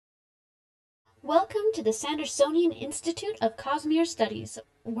Welcome to the Sandersonian Institute of Cosmere Studies,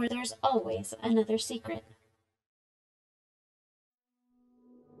 where there's always another secret.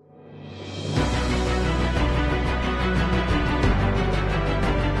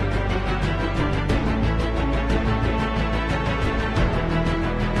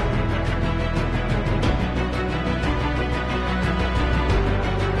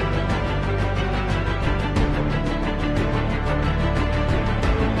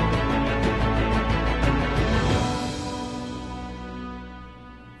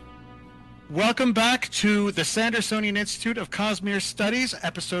 Welcome back to the Sandersonian Institute of Cosmere Studies,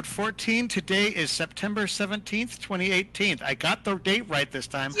 episode 14. Today is September 17th, 2018. I got the date right this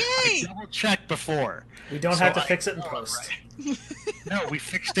time. Yay! I double-checked before. We don't have to fix it in post. Right. No, we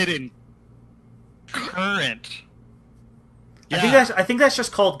fixed it in current. Yeah. I think that's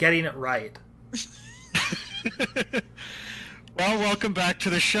just called getting it right. Well, welcome back to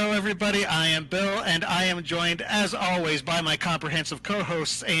the show, everybody. I am Bill, and I am joined, as always, by my comprehensive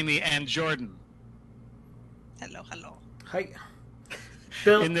co-hosts, Amy and Jordan. Hello, hello. Hi,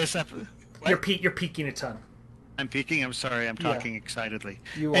 Bill. In this episode, you're peeking a ton. I'm peeking. I'm sorry. I'm talking excitedly.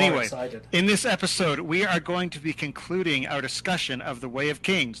 You anyway, are excited. In this episode, we are going to be concluding our discussion of The Way of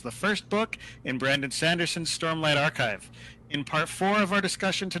Kings, the first book in Brandon Sanderson's Stormlight Archive. In part 4 of our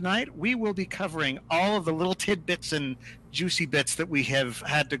discussion tonight, we will be covering all of the little tidbits and juicy bits that we have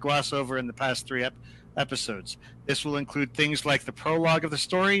had to gloss over in the past 3 episodes. This will include things like the prologue of the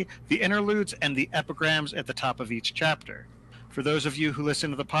story, the interludes, and the epigrams at the top of each chapter. For those of you who listen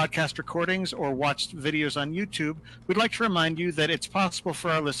to the podcast recordings or watch videos on YouTube, we'd like to remind you that it's possible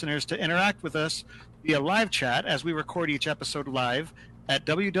for our listeners to interact with us via live chat as we record each episode live at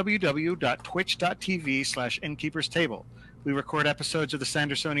www.twitch.tv/innkeeperstable. We record episodes of the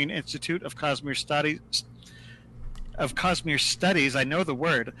Sandersonian Institute of Cosmere Studies, I know the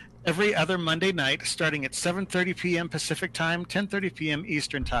word, every other Monday night starting at 7:30 p.m. Pacific Time, 10:30 p.m.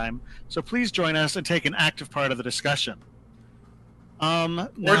 Eastern Time. So please join us and take an active part of the discussion.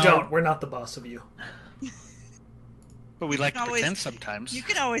 Or don't. We're not the boss of you. But we like to pretend sometimes. You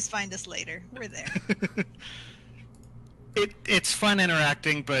can always find us later. We're there. It's fun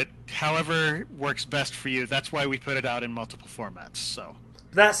interacting, but however works best for you. That's why we put it out in multiple formats. So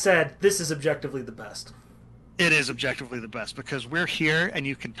that said, this is objectively the best. It is objectively the best because we're here and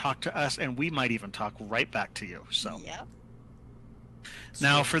you can talk to us and we might even talk right back to you. So yeah.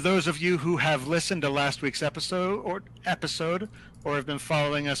 Now, for those of you who have listened to last week's episode or have been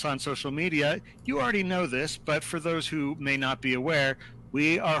following us on social media, you already know this, but for those who may not be aware,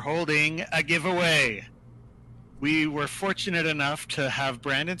 we are holding a giveaway. We were fortunate enough to have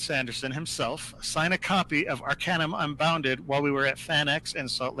Brandon Sanderson himself sign a copy of Arcanum Unbounded while we were at FanX in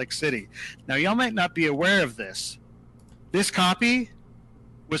Salt Lake City. Now, y'all might not be aware of this. This copy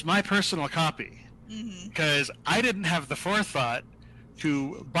was my personal copy because I didn't have the forethought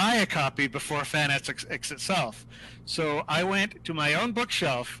to buy a copy before FanX itself. So I went to my own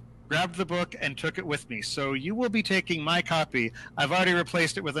bookshelf, grabbed the book, and took it with me. So you will be taking my copy. I've already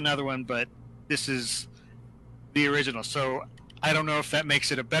replaced it with another one, but this is the original. So I don't know if that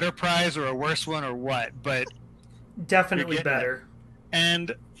makes it a better prize or a worse one or what, but definitely better.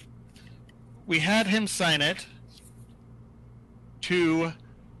 And we had him sign it to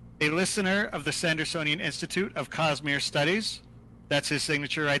a listener of the Sandersonian Institute of Cosmere Studies. That's his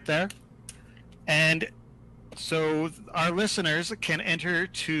signature right there. And so our listeners can enter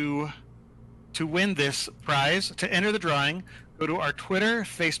to win this prize. To enter the drawing, go to our Twitter,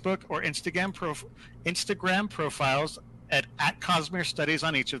 Facebook, or Instagram profiles at Cosmere Studies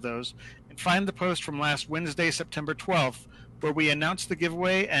on each of those, and find the post from last Wednesday, September 12th, where we announced the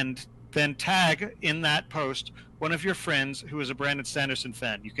giveaway, and then tag in that post one of your friends who is a Brandon Sanderson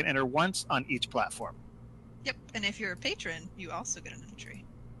fan. You can enter once on each platform. Yep, and if you're a patron, you also get an entry.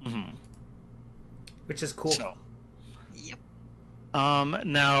 Mm-hmm. Which is cool. So, yep.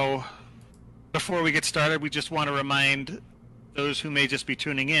 Now, before we get started, we just want to remind those who may just be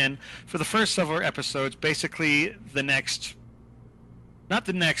tuning in, for the first several episodes, basically the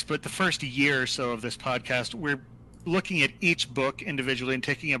first year or so of this podcast, we're looking at each book individually and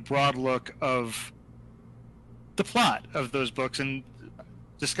taking a broad look of the plot of those books and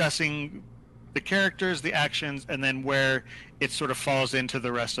discussing the characters, the actions, and then where it sort of falls into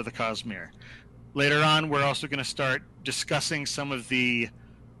the rest of the Cosmere. Later on, we're also going to start discussing some of the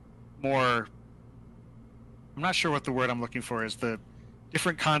more, I'm not sure what the word I'm looking for is, the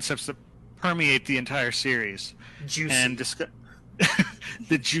different concepts that permeate the entire series. Juicy. And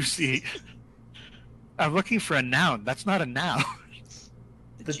the juicy. I'm looking for a noun. That's not a noun.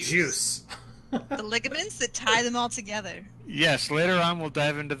 The juice. The ligaments that tie them all together. Yes, later on we'll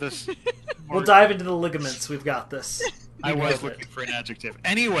dive into this. We'll dive into the ligaments. We've got this. I was looking for an adjective.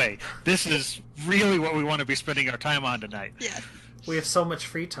 Anyway, this is really what we want to be spending our time on tonight. Yes. We have so much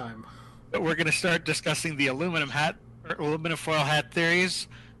free time. We're going to start discussing the aluminum foil hat theories,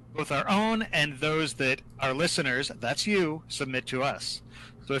 both our own and those that our listeners, that's you, submit to us.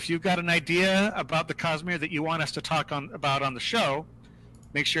 So if you've got an idea about the Cosmere that you want us to talk about on the show,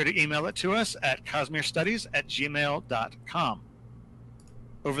 make sure to email it to us at cosmerestudies@gmail.com.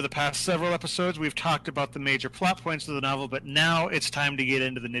 Over the past several episodes, we've talked about the major plot points of the novel, but now it's time to get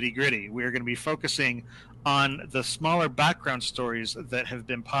into the nitty-gritty. We're going to be focusing on the smaller background stories that have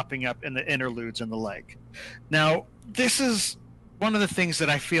been popping up in the interludes and the like. Now, this is one of the things that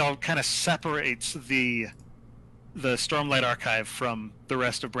I feel kind of separates the Stormlight Archive from the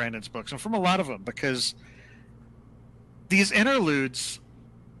rest of Brandon's books, and from a lot of them, because these interludes,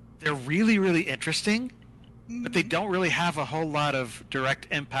 they're really, really interesting, but they don't really have a whole lot of direct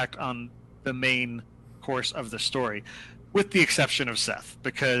impact on the main course of the story, with the exception of Seth,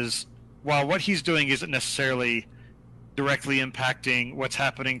 because while what he's doing isn't necessarily directly impacting what's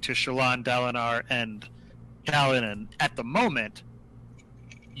happening to Shallan, Dalinar, and Kaladin at the moment,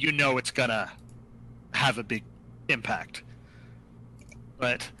 you know it's gonna have a big impact.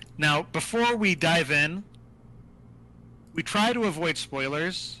 But now, before we dive in, we try to avoid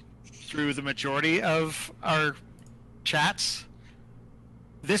spoilers through the majority of our chats.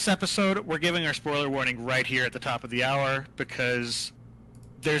 This episode, we're giving our spoiler warning right here at the top of the hour, because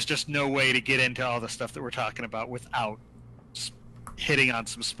there's just no way to get into all the stuff that we're talking about without hitting on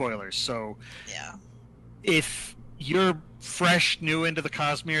some spoilers. So yeah, if you're fresh, new into the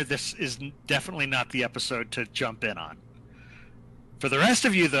Cosmere, this is definitely not the episode to jump in on. For the rest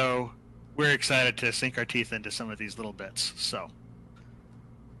of you, though, we're excited to sink our teeth into some of these little bits. So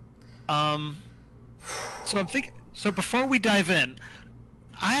I'm thinking. So before we dive in,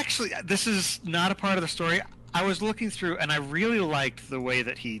 this is not a part of the story. I was looking through, and I really liked the way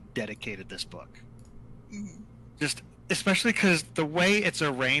that he dedicated this book. Mm-hmm. Just especially because the way it's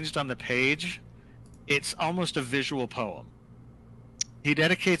arranged on the page, it's almost a visual poem. He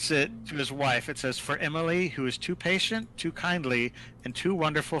dedicates it to his wife. It says, "For Emily, who is too patient, too kindly, and too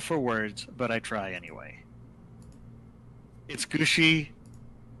wonderful for words, but I try anyway." It's gushy,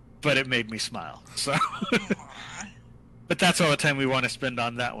 but it made me smile. So, but that's all the time we want to spend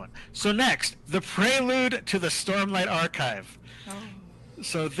on that one. So next, the prelude to the Stormlight Archive. Oh.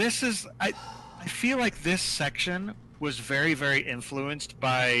 So this is, I feel like this section was very, very influenced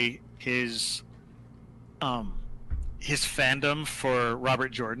by his fandom for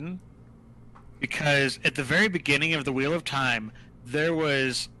Robert Jordan, because at the very beginning of the Wheel of Time, there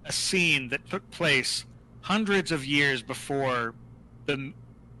was a scene that took place hundreds of years before the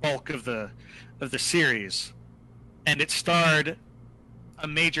bulk of the series, and it starred a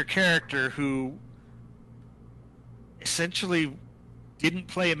major character who essentially didn't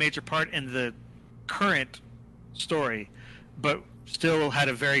play a major part in the current story, but still had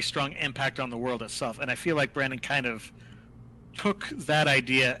a very strong impact on the world itself. And I feel like Brandon kind of took that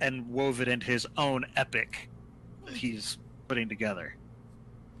idea and wove it into his own epic that he's putting together.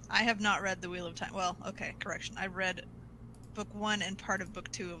 I have not read The Wheel of Time. Well, okay, correction. I read book 1 and part of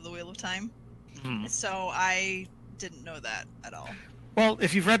book 2 of The Wheel of Time. Mm-hmm. So I didn't know that at all. Well,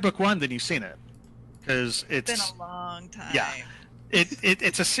 if you've read book 1, then you've seen it, because it's been a long time. Yeah,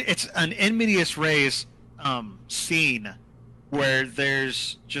 it's an in medias res scene where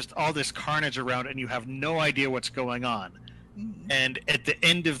there's just all this carnage around, and you have no idea what's going on. Mm-hmm. And at the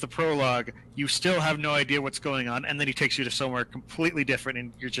end of the prologue, you still have no idea what's going on, and then he takes you to somewhere completely different,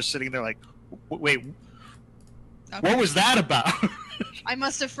 and you're just sitting there like, wait, Okay. what was that about? I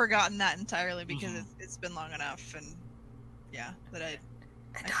must have forgotten that entirely, because it's been long enough, and yeah, that I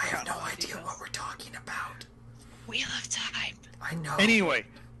have no idea what we're talking about. Wheel of Time. I know. Anyway,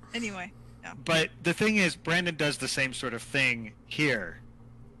 yeah. But the thing is, Brandon does the same sort of thing here,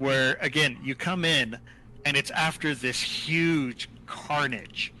 where, again, you come in, and it's after this huge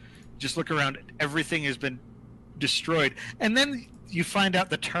carnage. Just look around, everything has been destroyed. And then you find out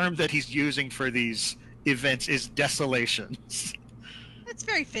the term that he's using for these events is desolations. That's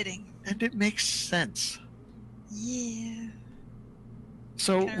very fitting. And it makes sense. Yeah.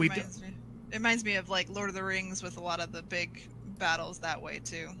 So Kinda It reminds me of like Lord of the Rings, with a lot of the big battles that way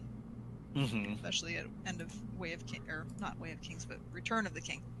too. Mm-hmm. Especially at end of Way of King, or not Way of Kings, but Return of the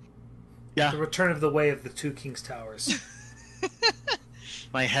King. Yeah. The Return of the Way of the Two Kings Towers.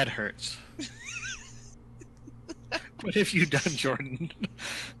 My head hurts. What have you done, Jordan?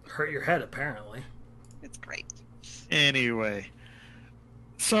 Hurt your head, apparently. It's great. Anyway.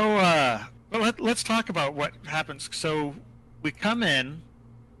 So, Well, let's talk about what happens. So we come in,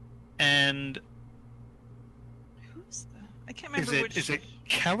 and Who's the? I can't remember which. Is it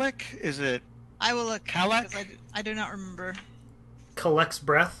Kellic? Is it? I will look. Kalak? I do not remember. Collects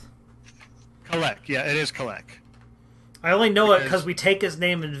breath. Kalak, yeah, it is Kalak. I only know it because we take his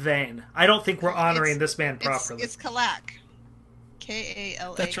name in vain. I don't think we're honoring this man properly. It's Kalak.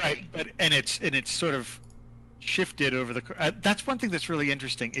 K-A-L-A-K. That's right, and it's sort of shifted over the. That's one thing that's really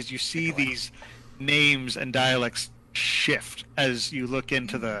interesting is you see these names and dialects shift as you look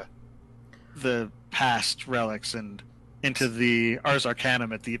into the past relics and into the Ars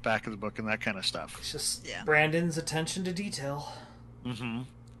Arcanum at the back of the book and that kind of stuff. It's just Brandon's attention to detail. Mm-hmm.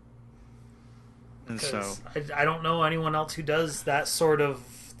 And so I don't know anyone else who does that sort of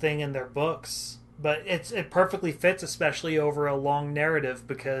thing in their books, but it perfectly fits, especially over a long narrative,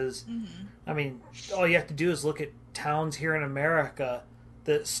 because I mean, all you have to do is look at towns here in America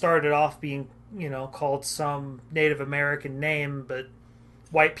that started off being, called some Native American name, but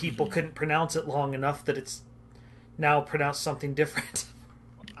white people couldn't pronounce it long enough that it's now pronounced something different.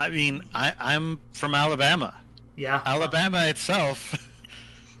 I mean, I'm from Alabama. Yeah. Alabama itself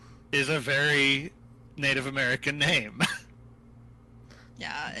is a very Native American name.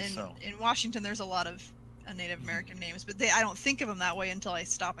 Yeah, and in Washington there's a lot of Native American names, but I don't think of them that way until I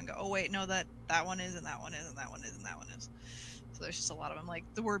stop and go, oh wait, no, that one is, and that one is, and that one is, and that one is. So there's just a lot of them. Like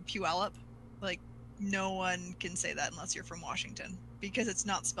the word Puyallup, like no one can say that unless you're from Washington, because it's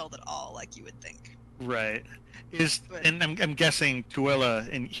not spelled at all like you would think. Right. And I'm guessing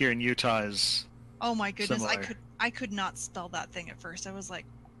Tooele here in Utah is. Oh my goodness, similar. I could not spell that thing at first. I was like,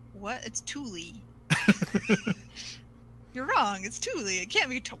 what? It's Thule. You're wrong. It's Thule. It can't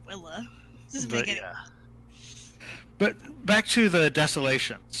be Tooele. Just make it. But back to the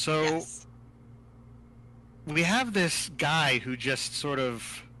desolation. So we have this guy who just sort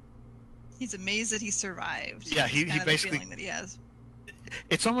of. He's amazed that he survived. Yeah, he kind of basically. The feeling that he has.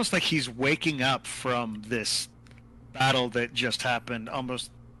 It's almost like he's waking up from this battle that just happened,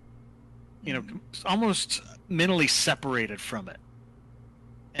 almost mentally separated from it,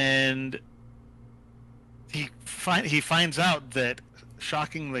 and he finds out that,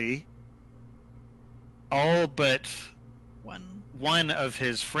 shockingly, all but one of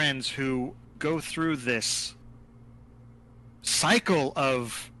his friends who go through this cycle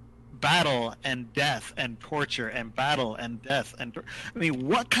of battle and death and torture and battle and death and I mean,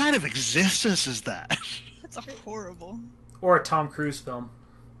 what kind of existence is that? That's horrible. Or a Tom Cruise film.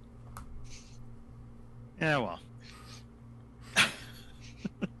 Yeah, well.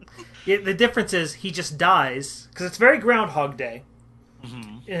 The difference is he just dies, because it's very Groundhog Day.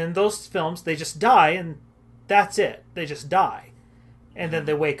 In those films, they just die, and that's it. They just die. And then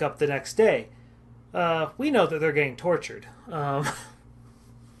they wake up the next day. We know that they're getting tortured.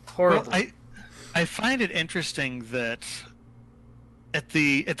 Horrible. Well, I find it interesting that at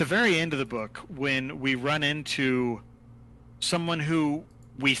the very end of the book, when we run into someone who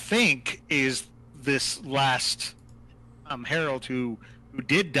we think is this last herald who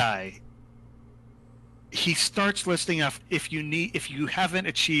did die, he starts listing off, if you haven't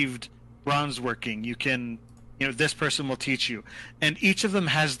achieved bronze working, you can, this person will teach you, and each of them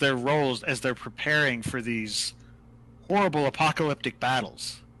has their roles as they're preparing for these horrible apocalyptic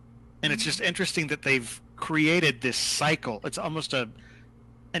battles. And it's just interesting that they've created this cycle. It's almost an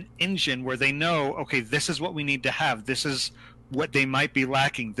engine where they know, okay, this is what we need to have. This is what they might be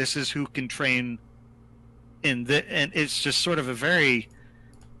lacking. This is who can train and it's just sort of a very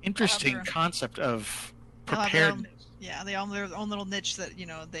interesting concept of preparedness. They all have their own little niche that,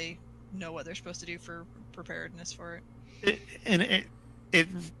 they know what they're supposed to do for preparedness for it. It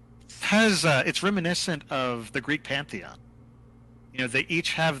has, it's reminiscent of the Greek pantheon. They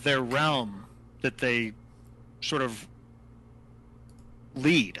each have their realm that they sort of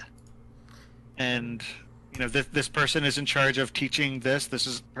lead. And, this person is in charge of teaching this.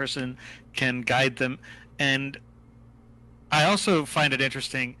 This person can guide them. And I also find it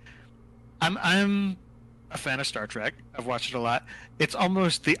interesting. I'm a fan of Star Trek. I've watched it a lot. It's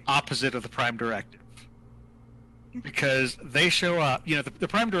almost the opposite of the Prime Directive. Because they show up, the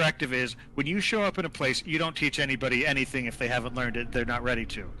Prime Directive is when you show up in a place, you don't teach anybody anything if they haven't learned it, they're not ready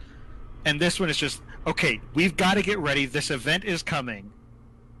to. And this one is just, okay, we've got to get ready, this event is coming,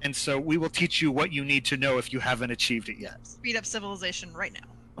 and so we will teach you what you need to know if you haven't achieved it yet. Speed up civilization right now,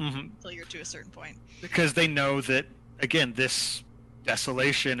 until you're to a certain point. Because they know that, again, this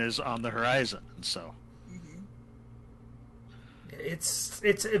desolation is on the horizon, and so... It's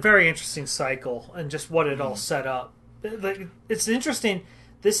a very interesting cycle, and just what it all set up. It's interesting.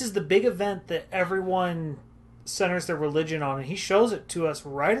 This is the big event that everyone centers their religion on, and he shows it to us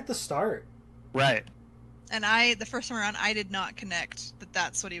right at the start. Right. And the first time around, I did not connect that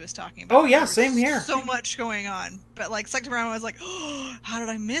that's what he was talking about. Oh yeah, There was same here. So much going on, but like second time around, I was like, oh, how did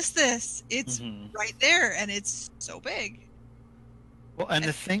I miss this? It's right there, and it's so big. Well, and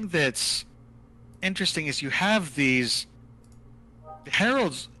the thing that's interesting is you have these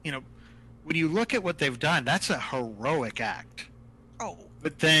heralds. You know, when you look at what they've done, that's a heroic act. Oh.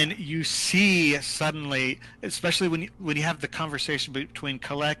 But then you see suddenly, especially when you have the conversation between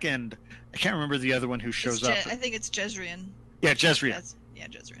Kalek and I can't remember the other one who shows up. I think it's Jezrien. Yeah, Jezrien. Yeah,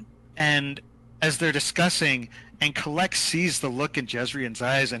 Jezrien. And as they're discussing, and Kalek sees the look in Jezrien's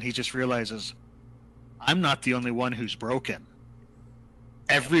eyes, and he just realizes, I'm not the only one who's broken.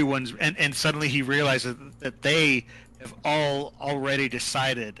 Everyone's, and suddenly he realizes that they have all already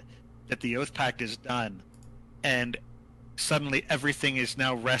decided that the Oath Pact is done, and suddenly everything is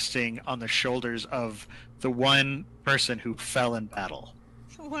now resting on the shoulders of the one person who fell in battle.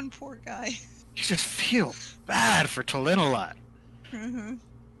 One poor guy. You just feel bad for Tolin a lot. Mm-hmm.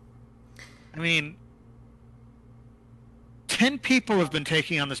 I mean, 10 people have been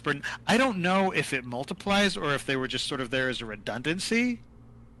taking on this burden. I don't know if it multiplies or if they were just sort of there as a redundancy.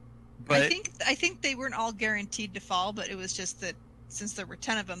 But I think they weren't all guaranteed to fall, but it was just that since there were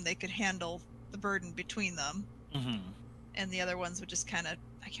 10 of them, they could handle the burden between them. Mm-hmm. And the other ones would just kind of,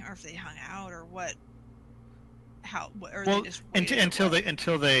 I can't remember if they hung out or what. Or well, they just until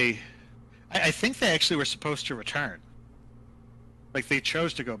they, I think they actually were supposed to return. Like they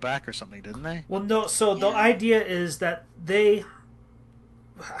chose to go back or something, didn't they? Well, no. So the idea is that we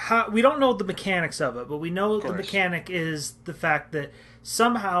don't know the mechanics of it, but we know the mechanic is the fact that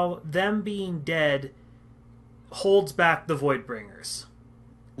somehow them being dead holds back the Voidbringers.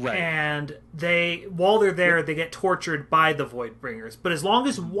 Right. And while they're there, they get tortured by the Voidbringers. But as long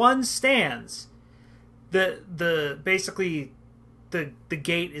as one stands, basically the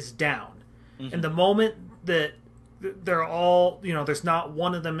gate is down. Mm-hmm. And the moment that they're all, there's not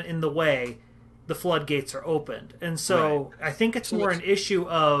one of them in the way, the floodgates are opened. And so I think it's more an issue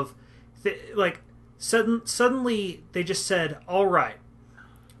of suddenly they just said, all right,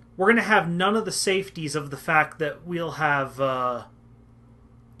 we're going to have none of the safeties of the fact that we'll have all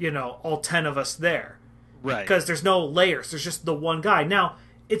 10 of us there. Right. Because there's no layers. There's just the one guy. Now,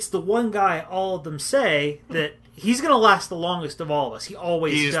 it's the one guy all of them say that he's going to last the longest of all of us. He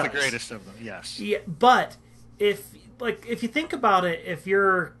always does. He is the greatest of them, yes. Yeah, but if you think about it, if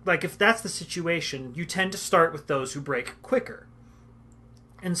that's the situation, you tend to start with those who break quicker.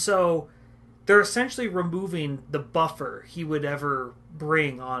 And so they're essentially removing the buffer he would ever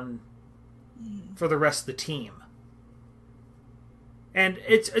bring on for the rest of the team. And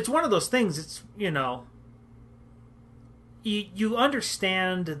it's one of those things. It's you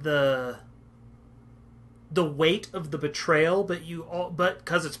understand the weight of the betrayal, but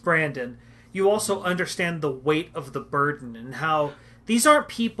because it's Brandon, you also understand the weight of the burden and how these aren't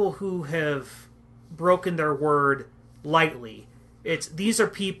people who have broken their word lightly. These are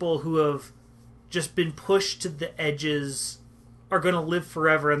people who have just been pushed to the edges, are going to live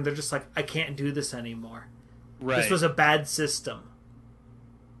forever, and they're just like, I can't do this anymore. Right. This was a bad system.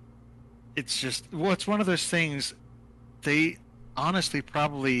 It's just, it's one of those things they honestly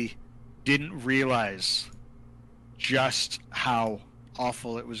probably didn't realize just how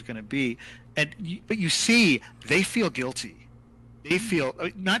awful it was going to be. But you see, they feel guilty. They feel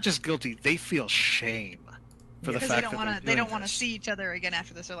not just guilty; they feel shame for the fact that they don't want to see each other again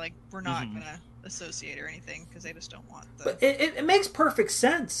after this. They're like, we're not going to associate or anything because they just don't want. But it makes perfect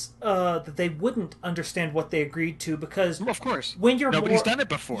sense that they wouldn't understand what they agreed to because, of course, when nobody's done it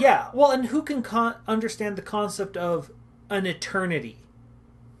before. Yeah, well, and who can understand the concept of an eternity?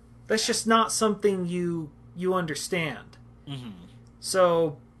 That's just not something you understand. Mm-hmm.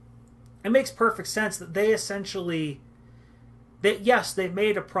 So it makes perfect sense that they essentially, yes, they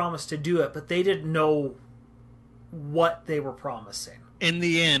made a promise to do it, but they didn't know what they were promising. In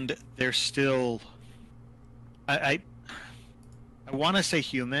the end, they're still, I want to say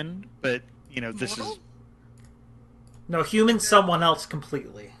human, but this Mortal? is no human. Someone else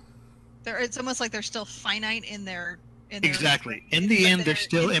completely. It's almost like they're still finite in their. Exactly. In the end, they're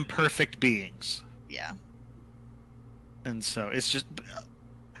still imperfect beings. Yeah. And so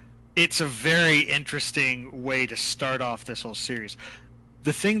it's a very interesting way to start off this whole series.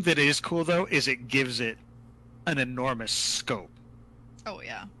 The thing that is cool, though, is it gives it an enormous scope. Oh,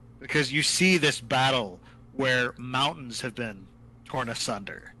 yeah. Because you see this battle where mountains have been torn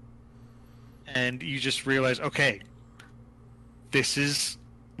asunder. And you just realize, okay,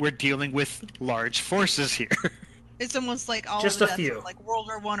 we're dealing with large forces here. It's almost like all just of the a few. Of like World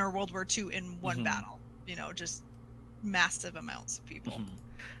War I or World War II in one battle. Just massive amounts of people. Mm-hmm.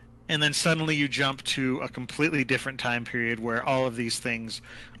 and then suddenly you jump to a completely different time period where all of these things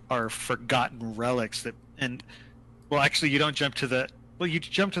are forgotten relics actually you don't jump to you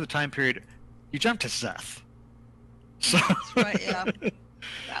jump to the time period, you jump to Szeth. So That's right, yeah.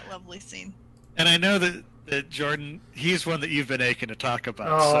 That lovely scene. And I know that Jordan, he's one that you've been aching to talk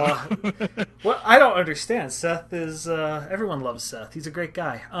about. So. Well, I don't understand. Szeth is everyone loves Szeth. He's a great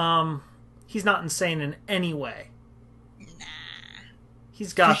guy. He's not insane in any way. Nah.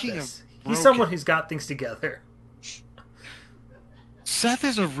 He's got Speaking this. He's someone who's got things together. Szeth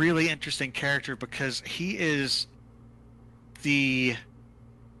is a really interesting character because he's a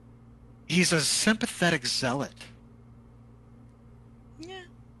sympathetic zealot. Yeah.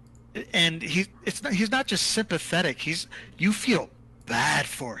 And he's not just sympathetic. You feel bad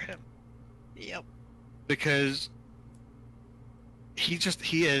for him. Yep. Because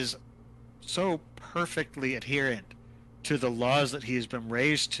he is so perfectly adherent to the laws that he has been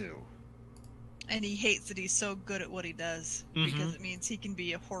raised to. And he hates that he's so good at what he does, because it means he can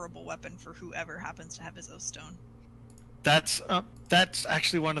be a horrible weapon for whoever happens to have his Oath Stone. That's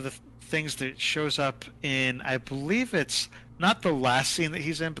actually one of the things that shows up in, I believe it's not the last scene that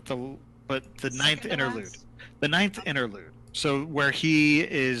he's in, but the ninth interlude. Last? The ninth interlude. So where he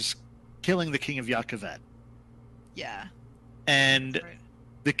is killing the king of Yakavet. Yeah. And Right.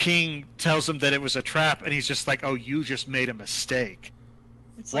 the king tells him that it was a trap, and he's just like, "Oh, you just made a mistake."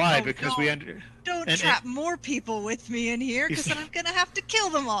 It's Why? like, oh, Because don't trap more people with me in here, because then I'm gonna have to kill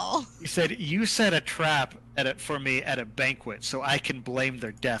them all. He said, "You set a trap for me at a banquet, so I can blame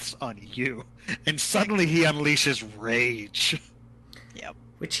their deaths on you." And suddenly he unleashes rage. Yep.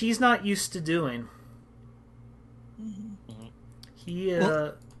 Which he's not used to doing. Mm-hmm.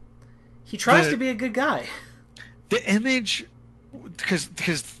 He tries to be a good guy. The image, because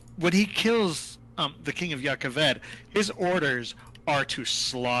when he kills the king of Yakavet, his orders are to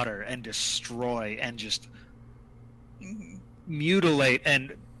slaughter and destroy and just mutilate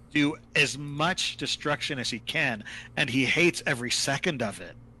and do as much destruction as he can, and he hates every second of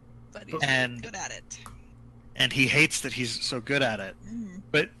it. But he's really good at it. And he hates that he's so good at it. Mm-hmm.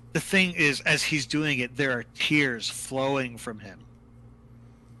 But the thing is, as he's doing it, there are tears flowing from him.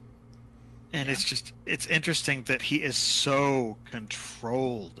 And it's interesting that he is so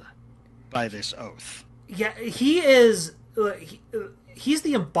controlled by this oath. Yeah, he is. He's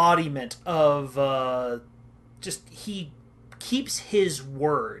the embodiment of he keeps his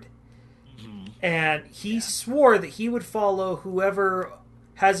word, and he swore that he would follow whoever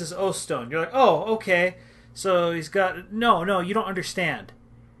has his oath stone. You're like, oh, okay, so he's got no. You don't understand.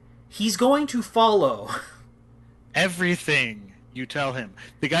 He's going to follow everything you tell him.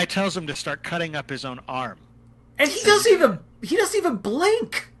 The guy tells him to start cutting up his own arm, and he doesn't even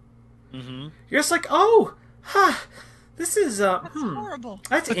blink. Mm-hmm. You're just like, oh, this is That's horrible.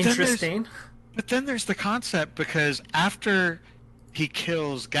 That's interesting. But then there's the concept, because after he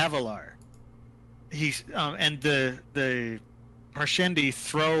kills Gavilar, he's and the Parshendi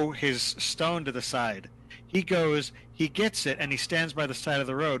throw his stone to the side. He goes, he gets it, and he stands by the side of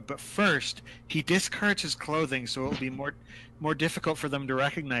the road. But first, he discards his clothing, so it'll be more difficult for them to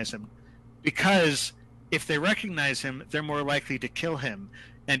recognize him. Because if they recognize him, they're more likely to kill him.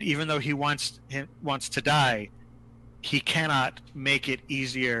 And even though he wants to die, he cannot make it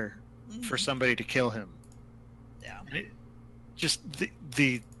easier for somebody to kill him. Yeah. Just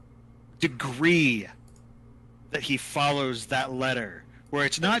the degree that he follows that letter, where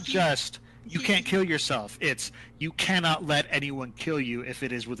it's not just you can't kill yourself, it's you cannot let anyone kill you if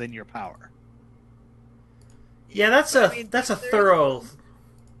it is within your power. Yeah, that's a thorough.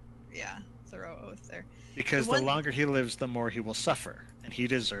 Yeah, thorough oath there. Because the longer he lives, the more he will suffer, and he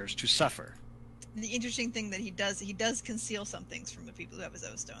deserves to suffer. The interesting thing that he does conceal some things from the people who have his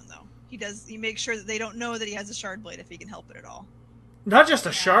oath stone, though. He makes sure that they don't know that he has a shard blade if he can help it at all. Not just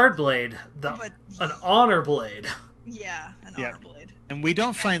a shard blade, an honor blade. Yeah, honor blade. And we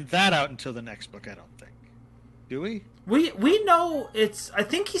don't find that out until the next book, I don't think. Do we? We know it's. I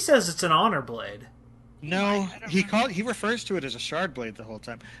think he says it's an honor blade. No, he refers to it as a shard blade the whole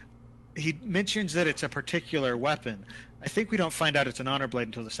time. He mentions that it's a particular weapon. I think we don't find out it's an honor blade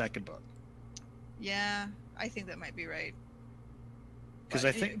until the second book. Yeah, I think that might be right. Because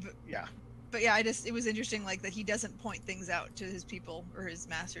I think, But yeah, it was interesting, like, that he doesn't point things out to his people or his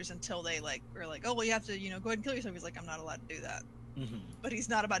masters until they were like, oh well, you have to go ahead and kill yourself. He's like, I'm not allowed to do that. Mm-hmm. But he's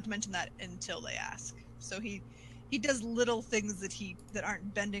not about to mention that until they ask. So he does little things that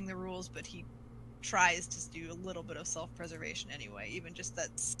aren't bending the rules, but he tries to do a little bit of self-preservation anyway, even just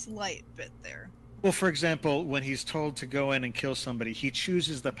that slight bit there. Well, for example, when he's told to go in and kill somebody, he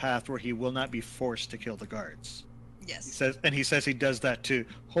chooses the path where he will not be forced to kill the guards. Yes. He says he does that to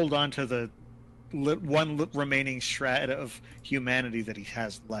hold on to the one remaining shred of humanity that he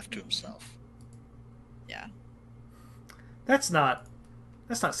has left to himself. Yeah. That's not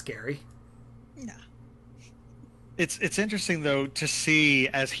scary. No. It's interesting though to see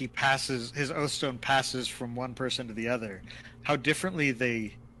as his Oathstone passes from one person to the other, how differently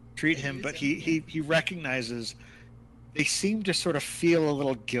they treat him. But he recognizes they seem to sort of feel a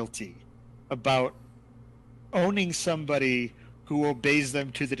little guilty about owning somebody who obeys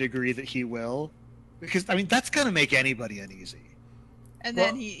them to the degree that he will, because I mean that's gonna make anybody uneasy. And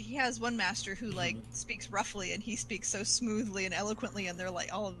then he has one master who like speaks roughly, and he speaks so smoothly and eloquently, and they're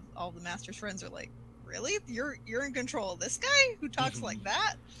like all of the master's friends are like, really? You're in control of this guy who talks like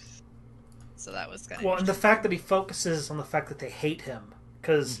that? So that was kind of and the fact that he focuses on the fact that they hate him,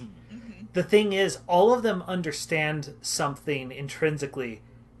 because the thing is, all of them understand something intrinsically,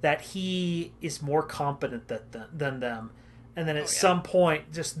 that he is more competent than them, and then at some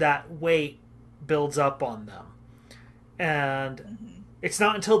point, just that weight builds up on them, and it's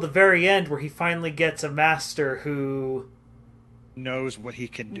not until the very end where he finally gets a master who knows what he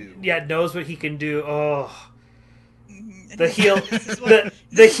can do. Yeah, knows what he can do. Oh, the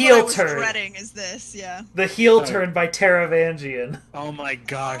heel turn. Dreading is this? Yeah. The heel turn by Taravangian. Oh my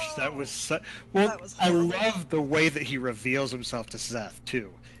gosh, that was I love the way that he reveals himself to Szeth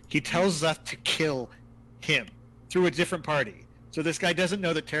too. He tells Szeth to kill him through a different party. So this guy doesn't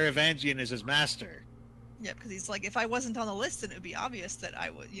know that Taravangian is his master. Yeah, because he's like, if I wasn't on the list, then it would be obvious that I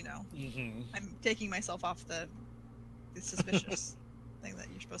would, I'm taking myself off the suspicious thing that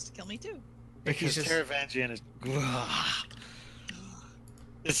you're supposed to kill me too. Because Taravangian is...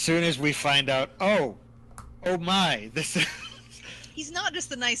 As soon as we find out, oh my, this is... He's not just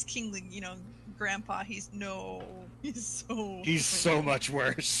the nice kingly, grandpa. He's so much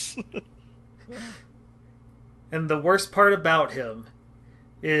worse. And the worst part about him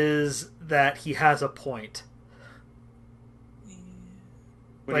is that he has a point.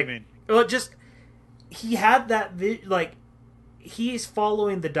 What do you mean? Well, he had that he's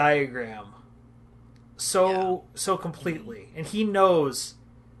following the diagram so completely, and he knows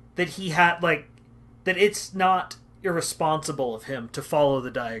that he had that it's not irresponsible of him to follow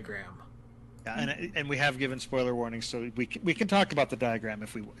the diagram. Yeah, and we have given spoiler warnings, so we can talk about the diagram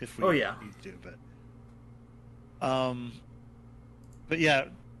if we need to, but yeah,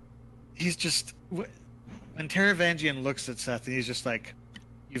 he's just, when Taravangian looks at Szeth, he's just like,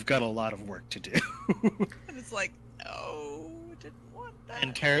 you've got a lot of work to do. And it's like, no, I didn't want that.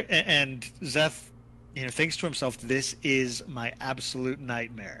 And Szeth, thinks to himself, this is my absolute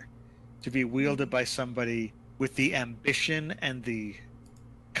nightmare, to be wielded by somebody with the ambition and the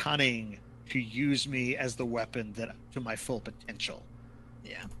cunning to use me as the weapon to my full potential.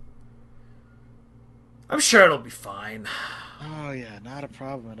 Yeah. I'm sure it'll be fine. Oh yeah, not a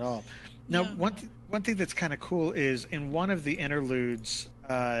problem at all. Now, one thing that's kind of cool is in one of the interludes,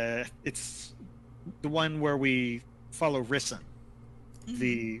 it's the one where we follow Rissyn,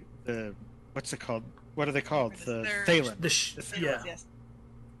 the what's it called? What are they called? The Thaylen. The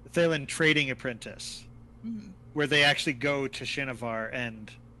Thaylen trading apprentice, where they actually go to Shinovar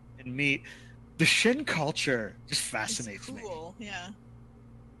and meet. The Shin culture just fascinates me. Yeah.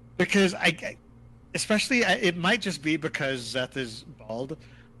 Because especially it might just be because Szeth is bald,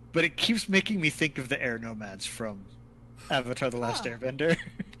 but it keeps making me think of the air nomads from Avatar: The Last Airbender.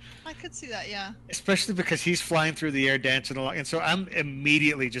 I could see that, yeah. Especially because he's flying through the air, dancing along, and so I'm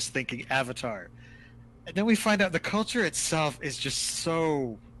immediately just thinking Avatar. And then we find out the culture itself is just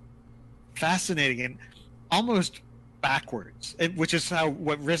so fascinating and almost backwards, which is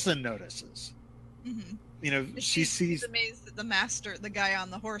what Rissyn notices. She sees amazed that the master, the guy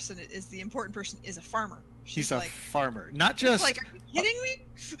on the horse, and is the important person, is a farmer. He's a farmer, not just are you kidding me?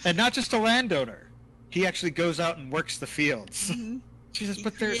 And not just a landowner. He actually goes out and works the fields. She says,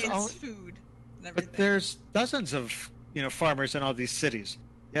 but there's food. But there's dozens of farmers in all these cities.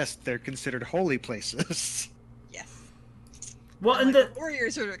 Yes, they're considered holy places. Yes. Well, and the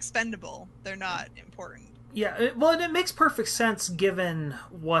warriors are expendable. They're not important. Yeah. And it makes perfect sense given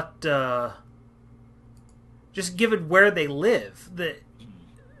what. Just given where they live, that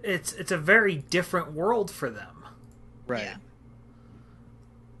it's a very different world for them. Right. Yeah.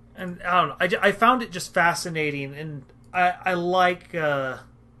 And I don't know. I found it just fascinating, and I like that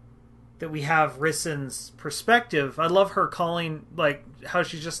we have Rissyn's perspective. I love her calling, how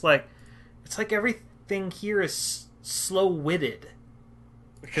she's just it's like everything here is slow-witted.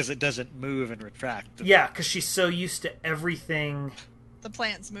 Because it doesn't move and retract. Yeah, because she's so used to everything. The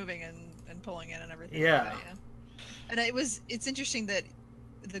plants moving and pulling in and everything. Yeah. And it's interesting that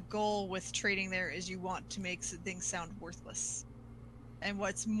the goal with trading there is you want to make things sound worthless. And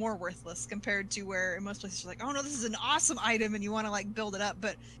what's more worthless compared to where in most places you're like, oh no, this is an awesome item and you want to like build it up,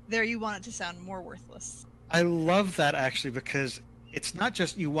 but there you want it to sound more worthless. I love that actually, because it's not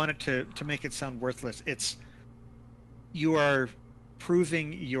just you want it to make it sound worthless. It's you are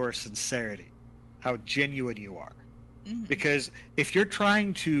proving your sincerity, how genuine you are. Mm-hmm. Because if you're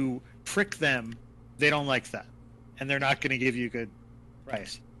trying to trick them, they don't like that, and they're not going to give you a good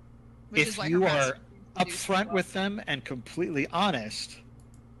price. Which If you are upfront with them and completely honest,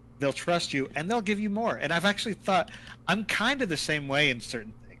 they'll trust you and they'll give you more. And I've actually thought I'm kind of the same way in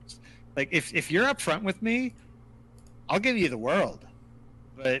certain things. Like if you're upfront with me, I'll give you the world.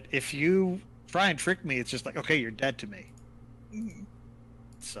 But if you try and trick me, it's just like, okay, you're dead to me. Mm-hmm.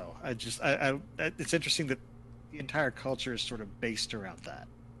 So it's interesting that the entire culture is sort of based around that.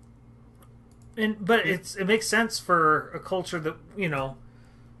 But it makes sense for a culture that, you know,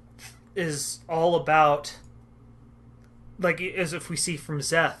 is all about, like, as if we see from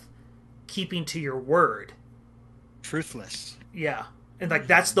Zeth, keeping to your word. Truthless. Yeah. And, like,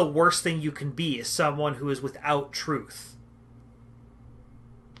 that's the worst thing you can be, is someone who is without truth.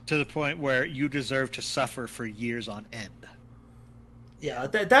 To the point where you deserve to suffer for years on end. Yeah,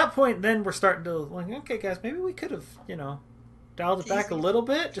 at that point, then we're starting to, like, okay, guys, maybe we could have, you know, dialed it back a little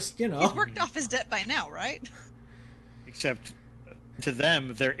bit. Just, you know. He's worked off his debt by now, right? Except to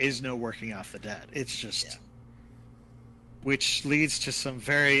them, there is no working off the debt. It's just... Yeah. Which leads to some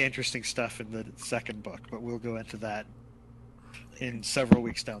very interesting stuff in the second book, but we'll go into that in several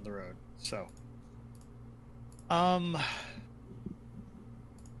weeks down the road. So...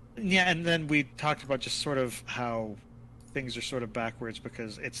 Yeah, and then we talked about just sort of how things are sort of backwards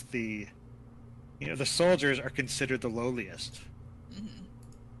because it's the... You know, the soldiers are considered the lowliest. Mm-hmm.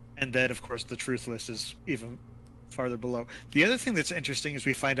 And then, of course, the truthless is even farther below. The other thing that's interesting is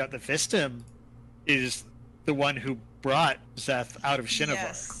we find out that Vistim is the one who brought Zeth out of Shinovar.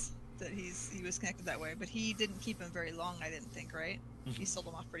 Yes, that he was connected that way, but he didn't keep him very long, I didn't think, right? Mm-hmm. He sold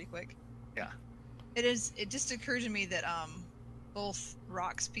him off pretty quick. Yeah. It just occurred to me that both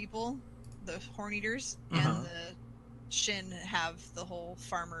Rock's people, the Horn Eaters, and the Shin have the whole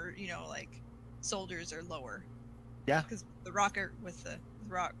farmer, you know, like soldiers are lower. Yeah. Because the Rocker with the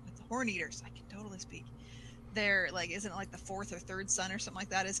Horn Eaters, I can totally speak. They're like, isn't it like the fourth or third son or something like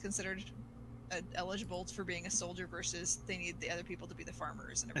that is considered eligible for being a soldier versus they need the other people to be the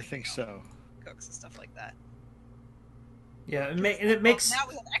farmers and everything. I think so. Cooks and stuff like that. Yeah, and it makes... Now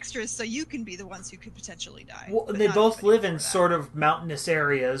we have extras, so you can be the ones who could potentially die. Well, they both live in sort of mountainous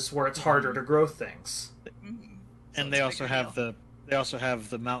areas where it's harder to grow things. Mm-hmm. So and they also have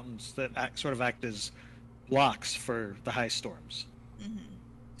the mountains that sort of act as blocks for the high storms. Mm-hmm.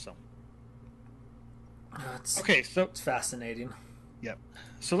 So. Okay, so it's fascinating. Yep.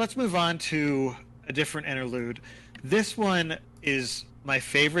 So let's move on to a different interlude. This one is my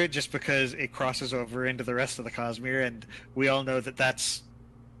favorite just because it crosses over into the rest of the Cosmere, and we all know that that's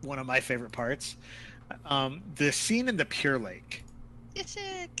one of my favorite parts. The scene in the Pure Lake.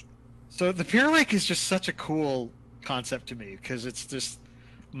 So the Pure Lake is just such a cool concept to me because it's just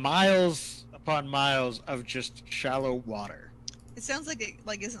miles upon miles of just shallow water. It sounds like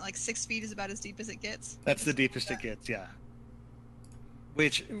isn't like 6 feet is about as deep as it gets. That's the deepest it gets, yeah.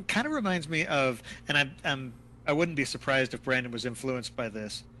 Which kind of reminds me of, and I wouldn't be surprised if Brandon was influenced by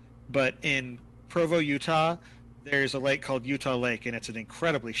this, but in Provo, Utah, there's a lake called Utah Lake, and it's an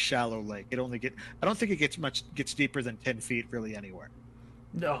incredibly shallow lake. I don't think it gets deeper than 10 feet really anywhere.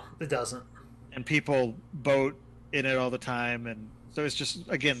 No, it doesn't. And people boat in it all the time, and so it's just,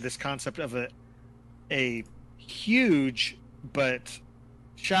 again, this concept of a huge but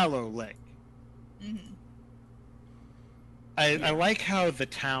shallow lake. Mm-hmm. I like how the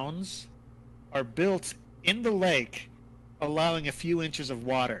towns are built in the lake, allowing a few inches of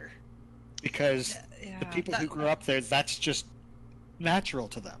water, because the people who grew up there, that's just natural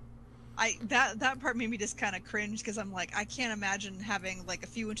to them. That part made me just kind of cringe because I'm like, I can't imagine having like a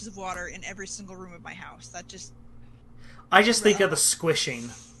few inches of water in every single room of my house. I just think of the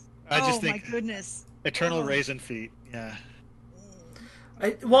squishing. My goodness! Eternal raisin feet. Yeah.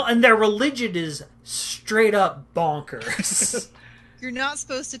 And their religion is straight up bonkers. You're not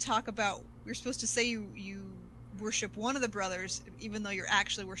supposed to talk about. You're supposed to say you worship one of the brothers, even though you're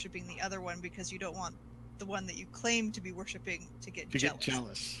actually worshiping the other one because you don't want the one that you claim to be worshiping to get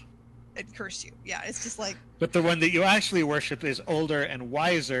jealous. And curse you. Yeah, it's just like... But the one that you actually worship is older and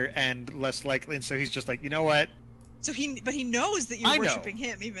wiser and less likely, and so he's just like, you know what? So he knows that you're worshiping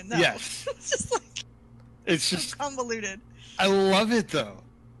him, even though... Yes. It's just like... It's just... convoluted. I love it, though.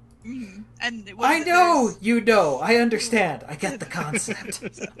 Mm-hmm. And I know, you know, I understand. I get the concept.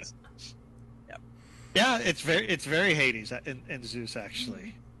 Yep. Yeah, it's very Hades in Zeus,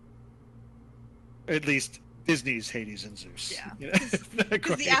 actually. At least Disney's Hades and Zeus. Yeah, You know?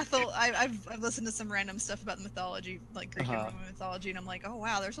 because the Athel, I've listened to some random stuff about the mythology, like Greek and Roman mythology, and I'm like, oh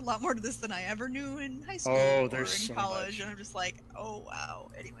wow, there's a lot more to this than I ever knew in high school or in so college, much. and I'm just like, oh wow.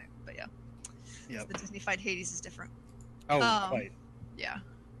 Anyway, but yeah, Yep. So the Disney fight Hades is different. Oh, quite. Yeah,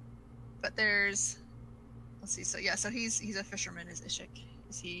 but there's, let's see, so yeah, so he's a fisherman, is Ishik.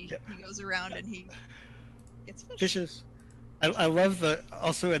 He goes around and he gets fishes. I love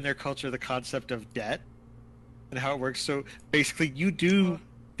also in their culture the concept of debt and how it works. So basically, you do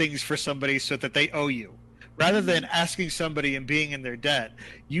things for somebody so that they owe you, rather than asking somebody and being in their debt.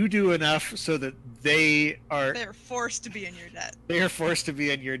 You do enough so that they're forced to be in your debt. They are forced to be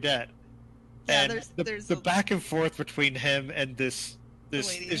in your debt. Yeah, and there's the back and forth between him and this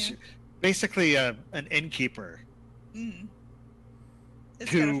lady, is basically an innkeeper. Mm. It's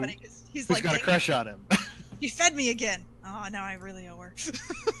kind of funny because who's got a crush on him. He fed me again. Oh, now I really owe her.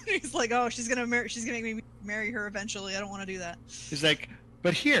 He's like, oh, she's gonna make me marry her eventually. I don't want to do that. He's like,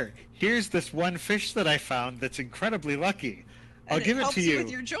 but here's this one fish that I found that's incredibly lucky. I'll give it to you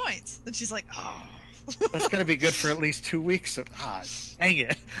with your joints. And she's like, oh. That's gonna be good for at least 2 weeks. Dang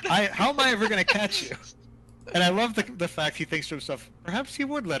it! How am I ever gonna catch you? And I love the fact he thinks to himself, perhaps he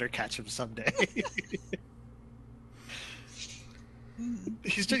would let her catch him someday.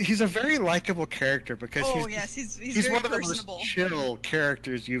 He's a very likable character because he's very one of the most chill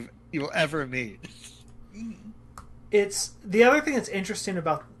characters you'll ever meet. Mm-hmm. It's the other thing that's interesting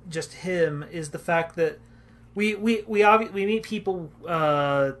about just him is the fact that we meet people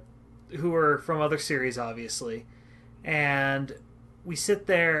who are from other series, obviously, and we sit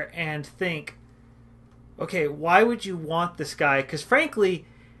there and think, okay, why would you want this guy? Because frankly,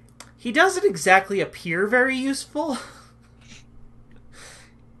 he doesn't exactly appear very useful.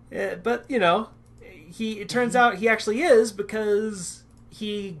 But, you know, it turns out he actually is, because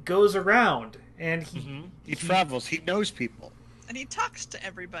he goes around and he travels. He knows people. And he talks to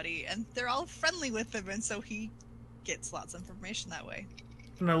everybody, and they're all friendly with him, and so he gets lots of information that way.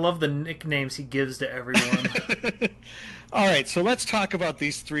 And I love the nicknames he gives to everyone. All right, so let's talk about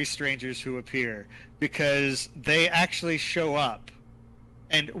these three strangers who appear, because they actually show up.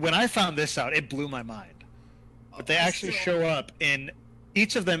 And when I found this out, it blew my mind. But they actually show up in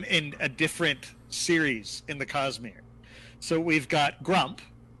each of them in a different series in the Cosmere. So we've got Grump,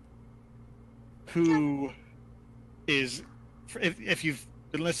 who is, if you've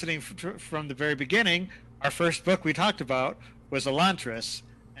been listening from the very beginning, our first book we talked about was Elantris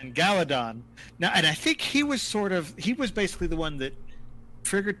and Kaladin. Now, and I think he was basically the one that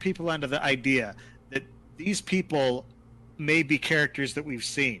triggered people onto the idea that these people may be characters that we've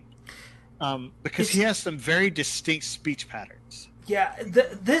seen, because he has some very distinct speech patterns. Yeah,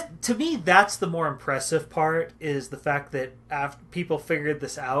 to me, that's the more impressive part, is the fact that after people figured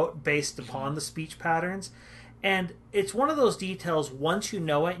this out based upon the speech patterns. And it's one of those details, once you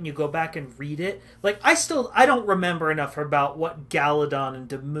know it and you go back and read it, like, I don't remember enough about what Kaladin and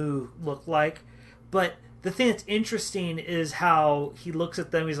Demu look like, but the thing that's interesting is how he looks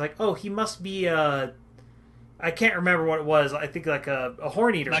at them. He's like, oh, he must be I can't remember what it was. I think like a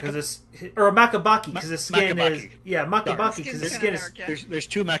horn eater, or a Makabaki, because his skin is Makabaki, because his skin is. There's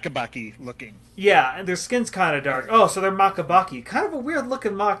two Makabaki looking. Yeah, and their skin's kind of dark. Oh, so they're Makabaki, kind of a weird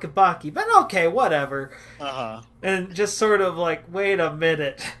looking Makabaki, but okay, whatever. And just sort of like, wait a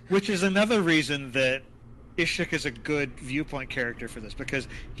minute. Which is another reason that Ishik is a good viewpoint character for this, because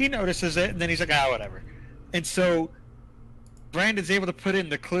he notices it and then he's like, whatever. And so Brandon's able to put in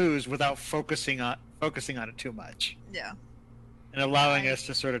the clues without focusing on it too much. Yeah. And allowing us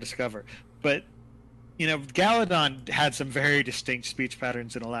to sort of discover. But, you know, Kaladin had some very distinct speech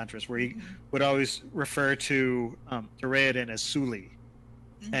patterns in Elantris, where he would always refer to Raoden as Suli.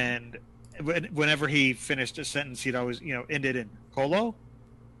 And whenever he finished a sentence, he'd always, end it in Kolo.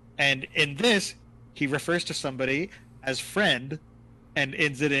 And in this, he refers to somebody as friend and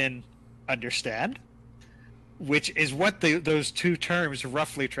ends it in understand, which is what those two terms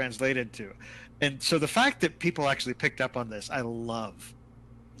roughly translated to. And so the fact that people actually picked up on this, I love.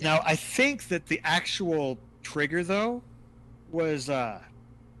 Now, I think that the actual trigger, though, was at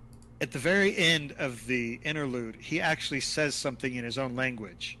the very end of the interlude. He actually says something in his own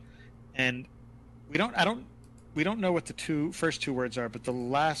language, and we don't know what the first two words are, but the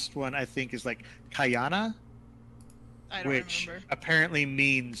last one I think is like Kayana, which apparently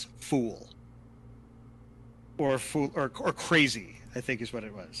means fool, or crazy, I think is what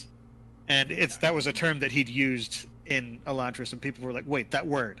it was. And that was a term that he'd used in Elantris, and people were like, wait, that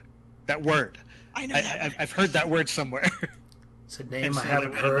word. that word. I know that word. I've heard that word somewhere. It's a name I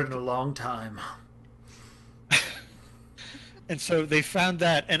haven't heard in a long time. And so they found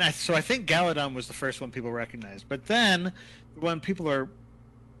that, and I think Galadon was the first one people recognized. But then, the one people are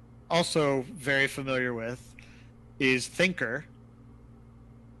also very familiar with is Thinker.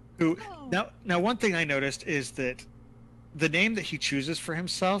 Who now one thing I noticed is that the name that he chooses for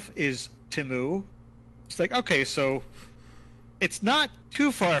himself is Timu. It's like, okay, so it's not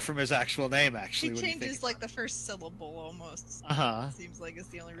too far from his actual name, actually. He changes like the first syllable almost. Seems like it's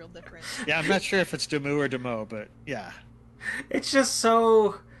the only real difference. Yeah, I'm not sure if it's Demu or Demo, but yeah. It's just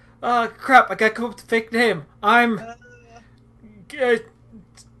so... crap, I gotta come up with a fake name. I'm...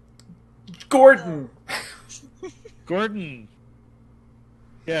 Gordon. Gordon.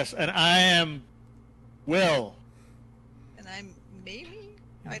 Yes, and I am Will. And I'm maybe?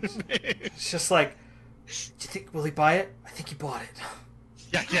 I don't... It's just like, do you think, will he buy it? I think he bought it.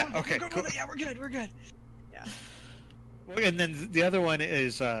 Yeah, okay, cool. Yeah, we're good. Yeah. And then the other one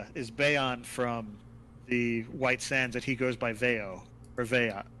is Bayon from the White Sands that he goes by Veo or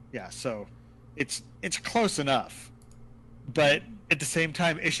Vea. Yeah, so it's close enough. But at the same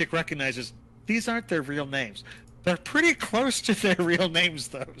time, Ishik recognizes these aren't their real names. They're pretty close to their real names,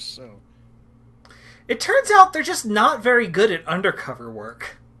 though. So it turns out they're just not very good at undercover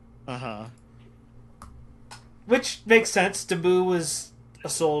work. Which makes sense. Dabu was a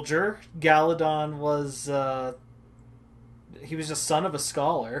soldier. Galadon was he was a son of a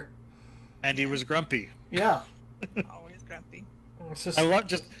scholar, and he was grumpy. Yeah, always grumpy.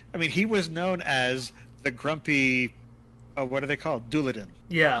 I mean, he was known as the grumpy. What are they called? Duladin.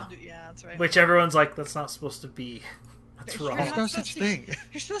 Yeah, that's right. Which everyone's like, that's not supposed to be. That's wrong. There's no such thing.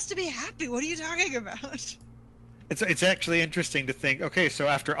 You're supposed to be happy. What are you talking about? It's actually interesting to think. Okay, so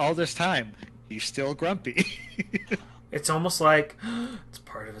after all this time, he's still grumpy. It's almost like it's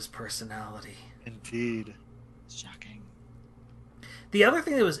part of his personality. Indeed. Shocking. The other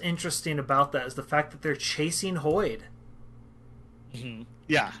thing that was interesting about that is the fact that they're chasing Hoyd. Mm-hmm.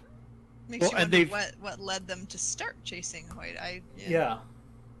 Yeah. Makes you wonder what led them to start chasing Hoyd. Yeah.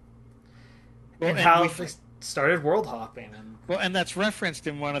 Well, and how they started world hopping. And that's referenced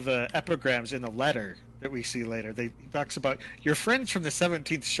in one of the epigrams in the letter that we see later. He talks about your friends from the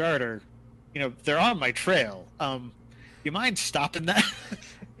 17th Shard are, they're on my trail. You mind stopping that?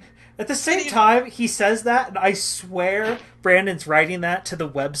 At the same time, he says that, and I swear Brandon's writing that to the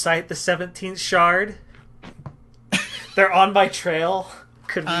website, the 17th Shard. They're on my trail.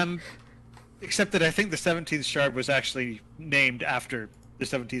 Except that I think the 17th Shard was actually named after the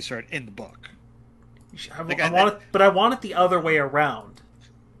 17th Shard in the book. I want it the other way around.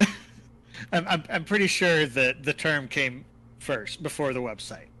 I'm pretty sure that the term came first before the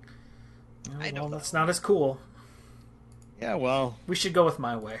website. Well, that's not as cool. Yeah, well, we should go with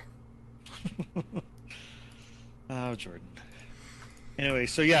my way. Oh, Jordan. Anyway,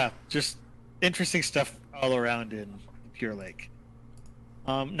 so yeah, just interesting stuff all around in Pure Lake.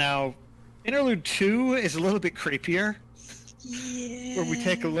 Now, Interlude 2 is a little bit creepier. Yeah. Where we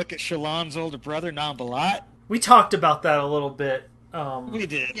take a look at Shallan's older brother, Nambalat. We talked about that a little bit. We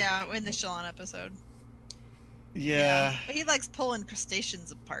did. Yeah, in the Shallan episode. Yeah. But he likes pulling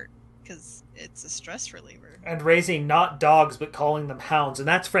crustaceans apart because it's a stress reliever. And raising not dogs, but calling them hounds. And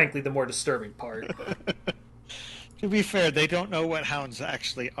that's frankly the more disturbing part. To be fair, they don't know what hounds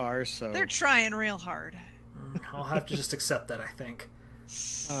actually are, so... They're trying real hard. I'll have to just accept that, I think.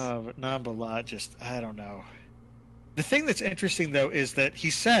 But Nambalat just... I don't know. The thing that's interesting, though, is that he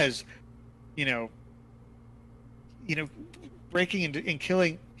says, breaking into and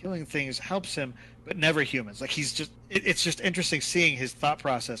killing things helps him, but never humans. Like, it's just interesting seeing his thought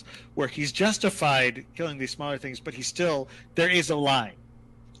process, where he's justified killing these smaller things, but there is a line.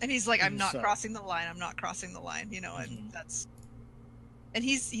 And he's like, I'm not crossing the line, and that's... And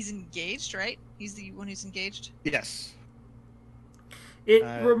he's engaged, right? He's the one who's engaged? Yes. It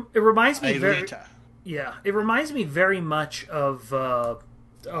reminds me very... Aelita. Yeah, it reminds me very much of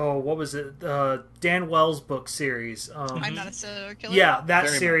what was it? Dan Wells' book series. I'm Not a Serial Killer. Yeah, that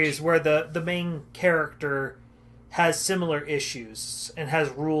very series much. where the main character has similar issues and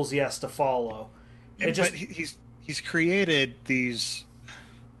has rules he has to follow. But he's created these.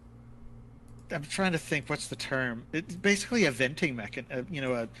 I'm trying to think what's the term. It's basically a venting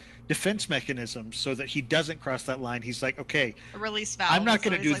a defense mechanism, so that he doesn't cross that line. He's like, okay, a release valve. I'm not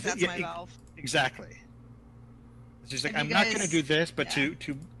going to do this. That's my valve. Exactly. It's just like, I'm not going to do this, but to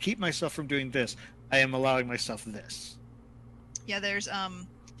keep myself from doing this, I am allowing myself this. Yeah, there's I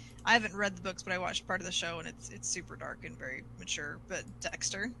haven't read the books, but I watched part of the show, and it's super dark and very mature. But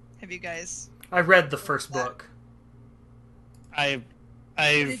Dexter, have you guys? I read the first book. I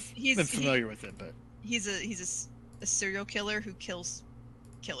I've been familiar with it, but he's a serial killer who kills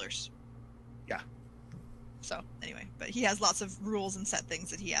killers. Yeah. So anyway, but he has lots of rules and set things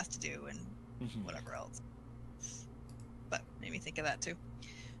that he has to do and whatever else. But made me think of that too.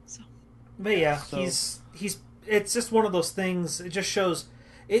 So. But yeah, he's. It's just one of those things. It just shows.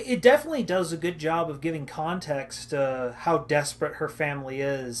 It definitely does a good job of giving context to how desperate her family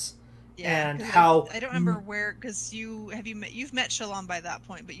is. Yeah, and how I don't remember where, because you've met Shallan by that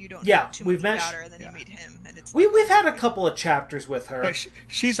point, but you don't know too much about her, and then you meet him, and it's we've had a couple of chapters with her. But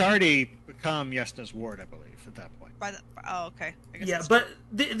she's already become Yesna's ward, I believe, at that point. Oh, okay. I guess yeah, but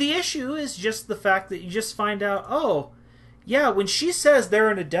the issue is just the fact that you just find out, oh, yeah, when she says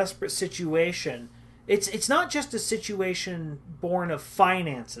they're in a desperate situation, it's not just a situation born of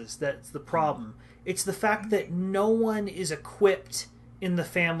finances that's the problem. It's the fact that no one is equipped in the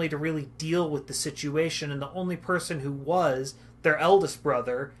family to really deal with the situation, and the only person who was their eldest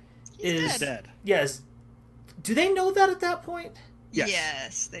brother is dead. Yes. Do they know that at that point?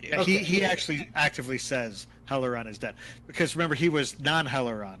 Yes, they do. Yeah, Okay. He actually actively says Helaron is dead, because remember, he was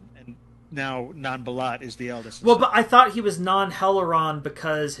non-Helaron, and now non-Balat is the eldest. Well, but I thought he was non-Helaron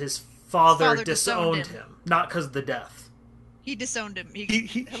because his father disowned him, not because of the death. He disowned him.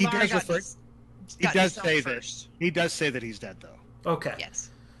 He does refer. He does say that. He does say that he's dead, though. Okay.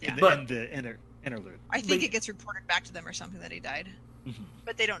 Yes. Yeah. In the interlude. I think it gets reported back to them or something that he died,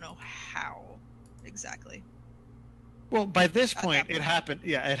 but they don't know how exactly. Well, by this point, it happened.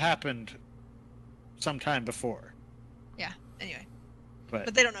 Yeah, it happened sometime before. Yeah. Anyway,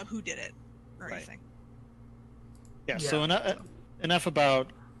 but they don't know who did it or anything. Yeah. So enough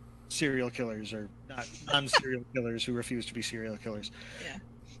about serial killers, or non-serial killers who refuse to be serial killers. Yeah.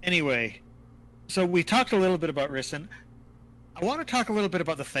 Anyway, so we talked a little bit about Rissyn. I want to talk a little bit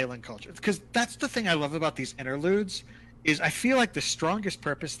about the Thaylen culture, because that's the thing I love about these interludes, is I feel like the strongest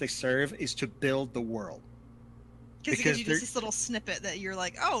purpose they serve is to build the world. Because it gives you just this little snippet that you're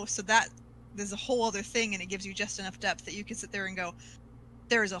like, oh, so that there's a whole other thing, and it gives you just enough depth that you can sit there and go,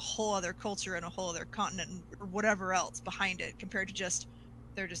 there is a whole other culture and a whole other continent or whatever else behind it, compared to just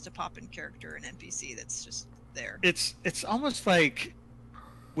they're just a pop-in character, an NPC that's just there. It's almost like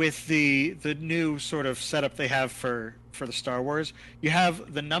with the new sort of setup they have for the Star Wars, you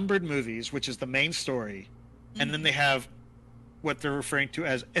have the numbered movies, which is the main story, and then they have what they're referring to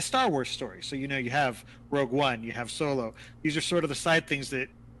as a Star Wars story. So, you have Rogue One, you have Solo. These are sort of the side things that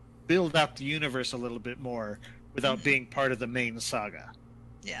build out the universe a little bit more without being part of the main saga.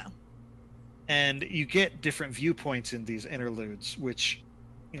 Yeah. And you get different viewpoints in these interludes, which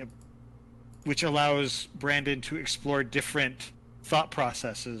allows Brandon to explore different thought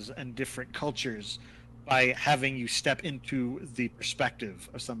processes and different cultures by having you step into the perspective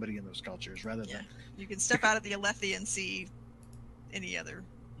of somebody in those cultures, rather than you can step out of the Alethi and see any other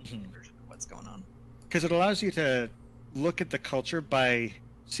version of what's going on. Because it allows you to look at the culture by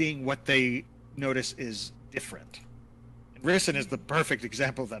seeing what they notice is different. And Rissyn is the perfect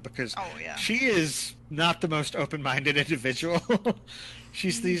example of that, because she is not the most open-minded individual. She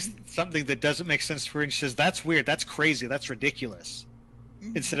sees something that doesn't make sense to her, and she says, "That's weird. That's crazy. That's ridiculous."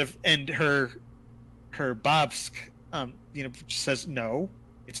 And her Bobsk, says, "No,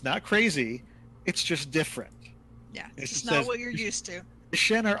 it's not crazy. It's just different. Yeah, it's not what you're used to." The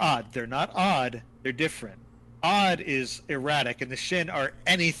Shin are odd. They're not odd. They're different. Odd is erratic, and the Shin are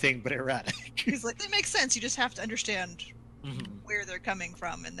anything but erratic. He's like, that makes sense. You just have to understand where they're coming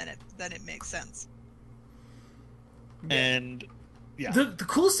from, and then it makes sense. And the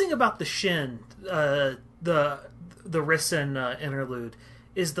coolest thing about the Shin, the Rissyn interlude,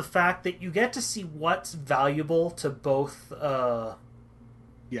 is the fact that you get to see what's valuable to both to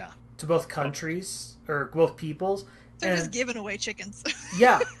both countries or both peoples. They're just giving away chickens.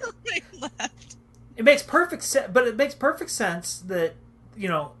 Yeah. They left. It makes perfect sense, but it makes perfect sense that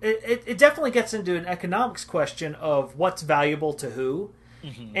it definitely gets into an economics question of what's valuable to who.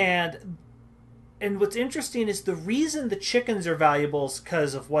 And what's interesting is the reason the chickens are valuable is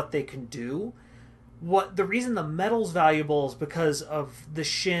because of what they can do. The reason the metal's valuable is because of the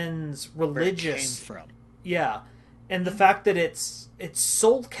Shin's religious. Where it came from. Yeah, and the fact that it's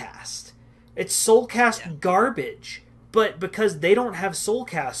soulcast. It's soulcast garbage, but because they don't have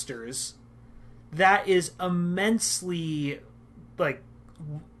soulcasters, that is immensely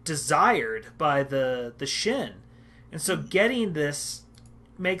desired by the Shin, and so getting this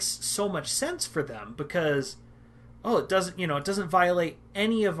makes so much sense for them, because it doesn't violate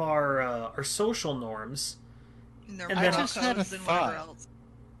any of our social norms. And I just had a thought.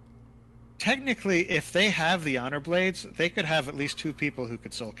 Technically, if they have the honor blades, they could have at least 2 people who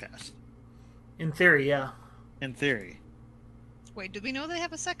could soulcast. In theory, yeah. In theory. Wait, do we know they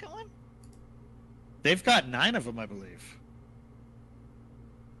have a second one? They've got 9 of them, I believe.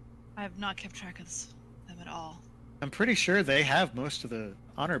 I have not kept track of them at all. I'm pretty sure they have most of the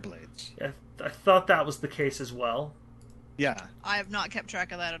honor blades. Yeah, I thought that was the case as well. Yeah. I have not kept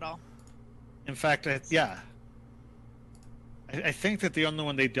track of that at all. In fact, I think that the only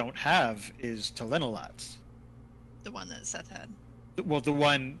one they don't have is Talenolot's. The one that Seth had. Well, the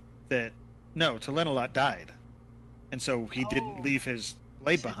one that... No, Talenolot died. And so he didn't leave his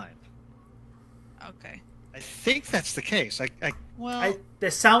blade behind. Okay. I think that's the case.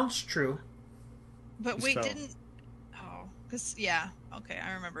 That sounds true. But wait, So- didn't... Oh, because, yeah. Okay,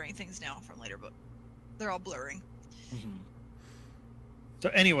 I'm remembering things now from later, but they're all blurring. Mhm. So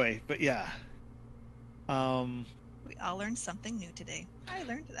anyway, but yeah. We all learned something new today. I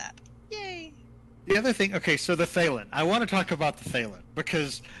learned that. Yay! The other thing, okay, so the Thalen. I want to talk about the Thalen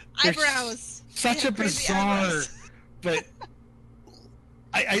because there's Eyebrows! such They a have crazy bizarre, eyebrows. but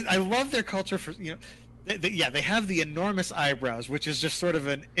I love their culture for, they have the enormous eyebrows, which is just sort of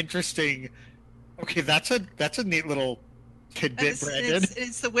an interesting. Okay, that's a neat little tidbit, Brandon.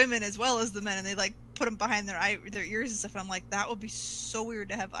 It's the women as well as the men, and they like put them behind their ears and stuff. And I'm like, that would be so weird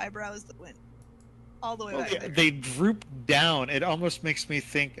to have eyebrows that went all the way back there. They droop down. It almost makes me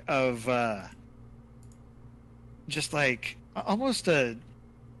think of just like almost a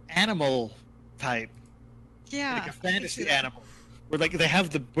animal type, Yeah, like a I can see fantasy that. animal, where like they have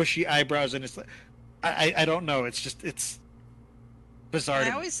the bushy eyebrows, and it's like I don't know. It's bizarre.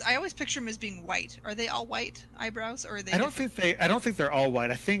 And to me. I always picture them as being white. Are they all white eyebrows, or are they? I don't think they're all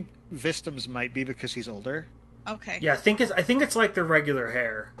white. I think Vistum's might be because he's older. Okay. Yeah, I think it's like their regular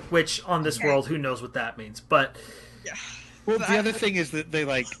hair, which on this Okay. world, who knows what that means. But Yeah. Well, But the other thing is that they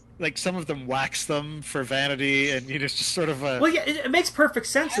like some of them wax them for vanity, and it's just sort of a well, yeah, it makes perfect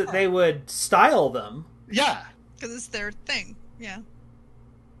sense that they would style them. yeah. Because it's their thing. Yeah.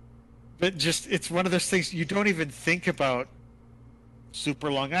 But just it's one of those things you don't even think about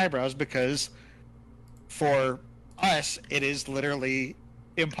super long eyebrows because for us it is literally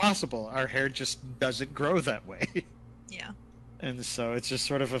impossible. Our hair just doesn't grow that way. Yeah. And so it's just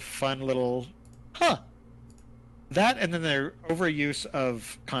sort of a fun little that, and then their overuse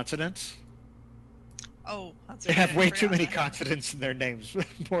of consonants. Oh, that's They right, have I way forgot too many that. consonants in their names,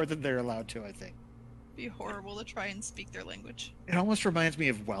 more than they're allowed to, I think. It'd be horrible to try and speak their language. It almost reminds me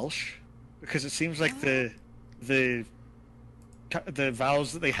of Welsh, because it seems like the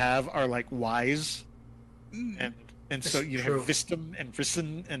vowels that they have are like Y's, Mm. and so you True. have Vistum and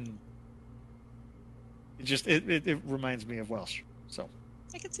Vrissen, and it reminds me of Welsh. So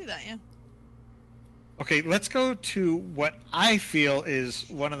I can see that. Yeah. okay, let's go to what I feel is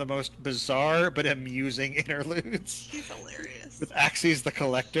one of the most bizarre but amusing interludes He's hilarious. with Axes the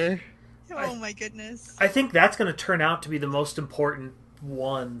Collector. Oh my goodness. I think that's going to turn out to be the most important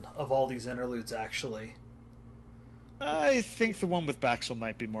one of all these interludes, actually. I think the one with Baxel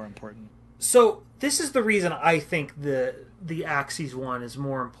might be more important. So this is the reason I think the Axes one is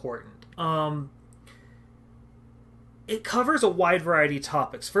more important. It covers a wide variety of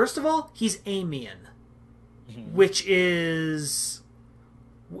topics. First of all, he's Amian, which is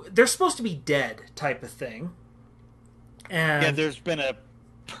they're supposed to be dead type of thing. And Yeah, there's been a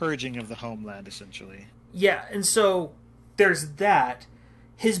purging of the homeland, essentially. yeah, and so there's that.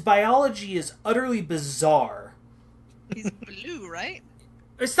 His biology is utterly bizarre. He's blue, right?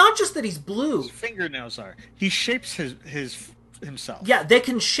 It's not just that he's blue. His fingernails are. He shapes his himself. Yeah, they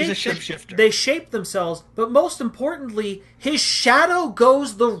can shape. He's a shapeshifter. They shape themselves, but most importantly, his shadow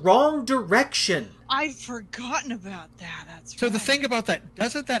goes the wrong direction. I'd forgotten about that. That's So right. the thing about that,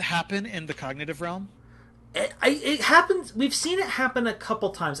 doesn't that happen in the cognitive realm? It happens. We've seen it happen a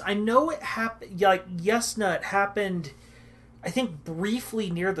couple times. I know it happened. Like Yesna, it happened. I think briefly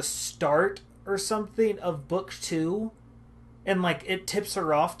near the start or something of book 2, and like it tips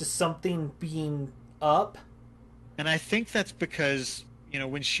her off to something being up. And I think that's because,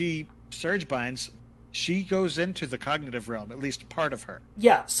 when she surge binds, she goes into the cognitive realm, at least part of her.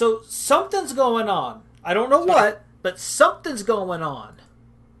 Yeah, so something's going on. I don't know what, but something's going on.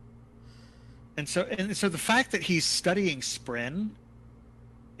 And so the fact that he's studying Spren,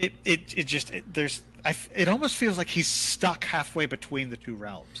 it almost feels like he's stuck halfway between the two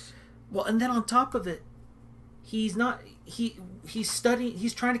realms. Well, and then on top of it, he's studying.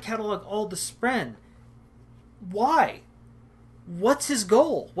 He's trying to catalog all the Spren. Why? What's his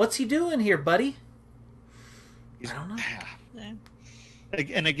goal? What's he doing here, buddy? I don't know.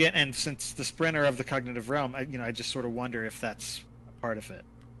 Yeah. And since the Spren are of the cognitive realm, I just sort of wonder if that's a part of it.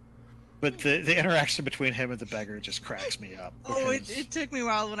 But the interaction between him and the beggar just cracks me up. Oh, because- it took me a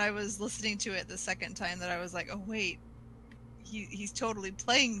while when I was listening to it the second time that I was like, oh wait, he's totally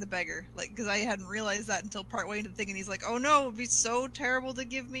playing the beggar, like, because I hadn't realized that until partway into the thing, and he's like, "Oh no, it'd be so terrible to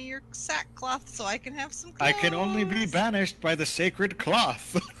give me your sackcloth so I can have some clothes. I can only be banished by the sacred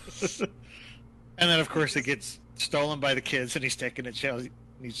cloth." And then, of course, it gets stolen by the kids, and he's taken to jail.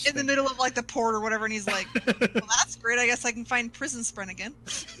 He's in the middle of like the port or whatever, and he's like, "Well, that's great. I guess I can find prison spren again."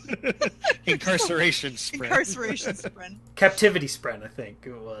 Incarceration spren. Incarceration spren. Captivity spren, I think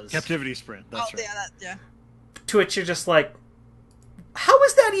it was. Captivity spren. That's right. Yeah. To which you're just like, how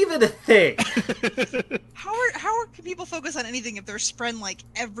is that even a thing? How can people focus on anything if there's spren like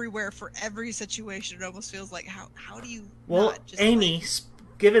everywhere for every situation? It almost feels like how do you? Well, not just, Amy,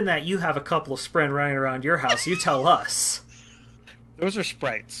 like... given that you have a couple of spren running around your house, you tell us. Those are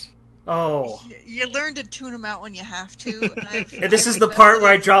sprites. Oh. You learn to tune them out when you have to. And this is the part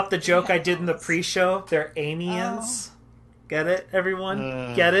where I dropped the joke I did in the pre-show. They're Amians. Oh. Get it,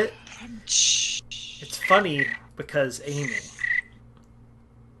 everyone? Get it? It's funny because Amy.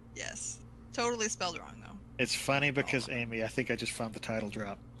 Yes. Totally spelled wrong, though. It's funny because Amy. I think I just found the title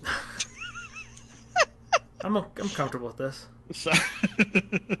drop. I'm comfortable with this. So...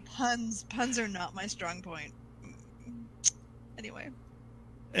 Puns are not my strong point.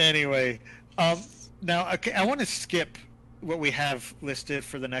 Anyway, now okay, I want to skip what we have listed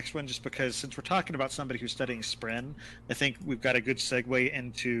for the next one, just because since we're talking about somebody who's studying spren, I think we've got a good segue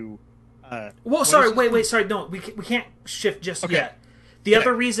into. Well, sorry, wait, sorry, no, we can't shift just yet. The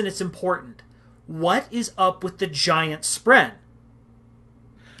other reason it's important: what is up with the giant spren?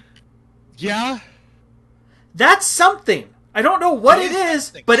 Yeah, that's something. I don't know what it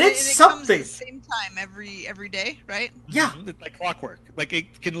is, but it's something. Comes at the same time every day, right? Yeah, it's like clockwork. Like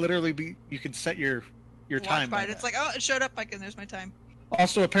it can literally be. You can set your time. By it's like, oh, it showed up. There's my time.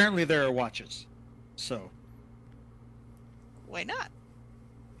 Also, apparently there are watches. So why not?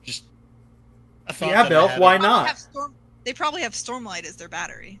 Just yeah, Bill. Why not? They probably have Stormlight as their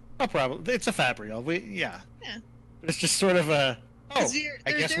battery. Oh, probably. It's a Fabrial. Yeah. It's just sort of a. Oh,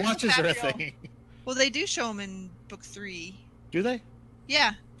 I guess watches are a thing. Well, they do show them in book 3. Do they?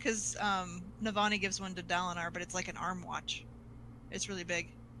 Yeah, because Navani gives one to Dalinar, but it's like an arm watch. It's really big.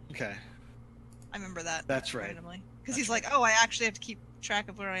 Okay. I remember that. That's right. Randomly. Because he's like, oh, I actually have to keep track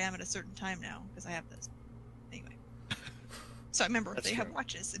of where I am at a certain time now, because I have this. Anyway. So I remember they have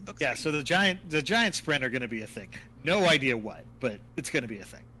watches in book 3. Yeah, so the giant spren are going to be a thing. No idea what, but it's going to be a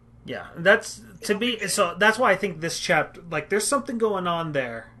thing. Yeah, that's to me. So that's why I think this chapter, like, there's something going on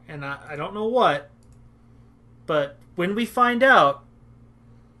there, and I don't know what, but when we find out,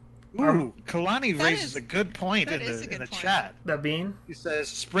 Kalani raises a good point in the chat. That being, he says,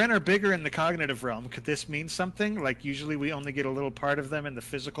 "Spren are bigger in the cognitive realm. Could this mean something? Like usually we only get a little part of them in the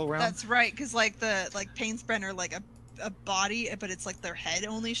physical realm." That's right, because like pain spren are like a body, but it's like their head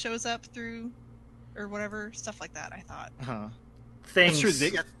only shows up through, or whatever stuff like that. I thought. Things. That's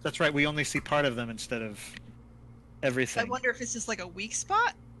true. That's right. We only see part of them instead of everything. I wonder if it's just like a weak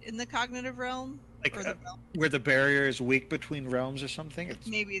spot in the cognitive realm, like or the realm. Where the barrier is weak between realms or something.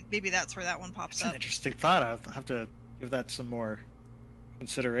 Maybe that's where that one pops up. An interesting thought. I'll have to give that some more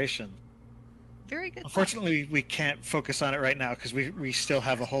consideration. Very good. Unfortunately, we can't focus on it right now because we still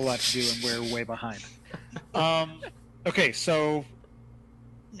have a whole lot to do and we're way behind. Okay, so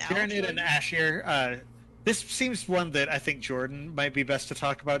Tyranid and Ashir. This seems one that I think Jordan might be best to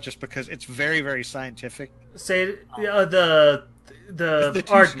talk about, just because it's very, very scientific. Say the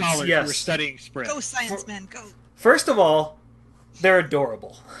two artists, scholars yes. who were studying Spren. Go science, man, go. First of all, they're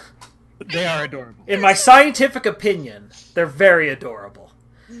adorable. They are adorable. In my scientific opinion, they're very adorable.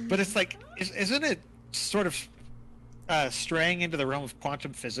 But it's like, isn't it sort of straying into the realm of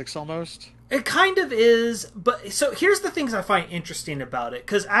quantum physics almost? It kind of is, but so here's the things I find interesting about it,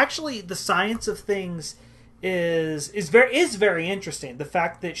 because actually the science of things is very interesting. The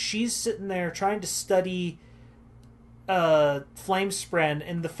fact that she's sitting there trying to study flame spren,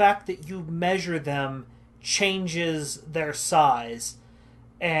 and the fact that you measure them changes their size,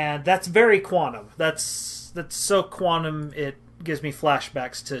 and that's very quantum. That's so quantum it gives me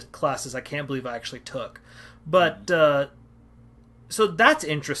flashbacks to classes I can't believe I actually took. But so that's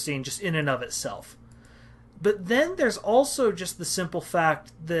interesting just in and of itself. But then there's also just the simple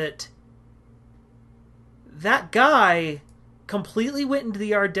fact that that guy completely went into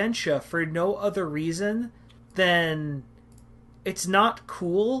the Ardentia for no other reason than it's not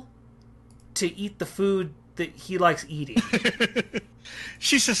cool to eat the food that he likes eating.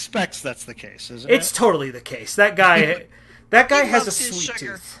 She suspects that's the case, isn't it? It's totally the case. That guy has a sweet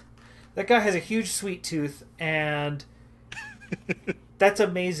tooth. That guy has a huge sweet tooth, and that's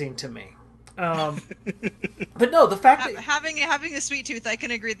amazing to me. But no, the fact that having a sweet tooth, I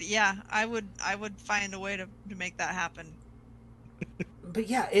can agree that I would find a way to make that happen. But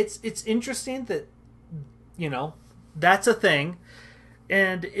yeah, it's interesting that, that's a thing.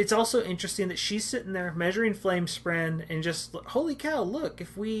 And it's also interesting that she's sitting there measuring flame spren and just, holy cow, look,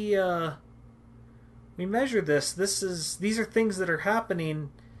 if we measure these are things that are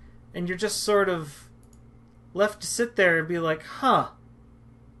happening, and you're just sort of left to sit there and be like, huh.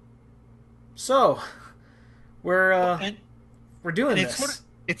 So, we're doing this.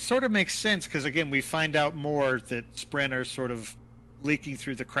 It sort of makes sense because, again, we find out more that spren are sort of leaking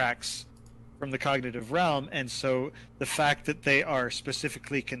through the cracks from the cognitive realm, and so the fact that they are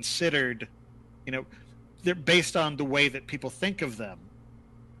specifically considered, they're based on the way that people think of them,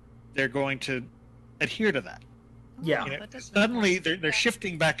 they're going to adhere to that. Yeah. Suddenly they're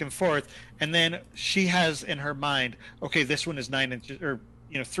shifting back and forth, and then she has in her mind, okay, this one is 9 inches or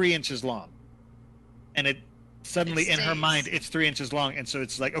 3 inches long, and it suddenly in her mind it's 3 inches long, and so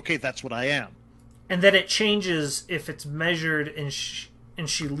it's like, okay, that's what I am. And then it changes if it's measured and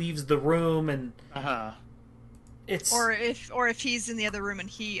she leaves the room, and it's or if he's in the other room and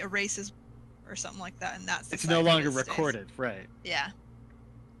he erases or something like that, and it's no longer recorded, right? Yeah.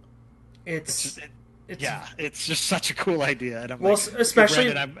 It's just such a cool idea. And I'm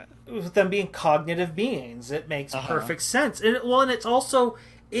especially with them being cognitive beings, it makes perfect sense. And it's also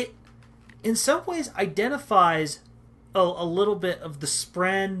it in some ways identifies a little bit of the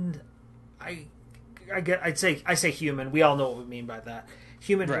spren. I say human. We all know what we mean by that.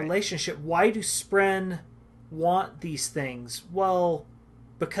 Human relationship. Why do spren want these things? Well,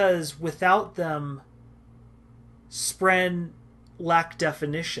 because without them, spren lack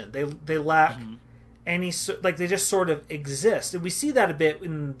definition. They lack any, they just sort of exist, and we see that a bit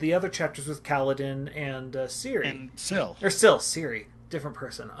in the other chapters with Kaladin and Ciri and Syl. Or Syl, Ciri, different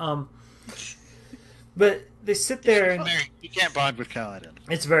person. But they sit there and you can't bond with Kaladin.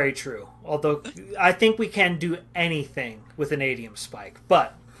 It's very true. Although I think we can do anything with an adium spike,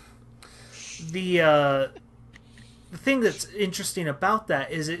 but the thing that's interesting about that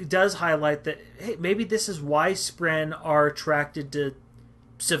is it does highlight that, hey, maybe this is why spren are attracted to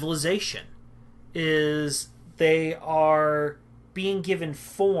civilization, is they are being given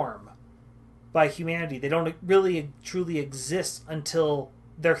form by humanity. They don't really truly exist until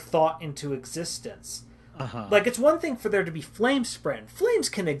they're thought into existence. Like, it's one thing for there to be flame spren. Flames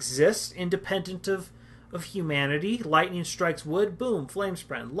can exist independent of humanity. Lightning strikes wood, boom, flame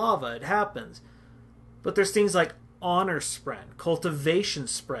spren. Lava, it happens. But there's things like honor spren, cultivation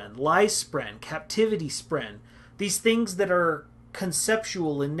spren, lie spren, captivity spren. These things that are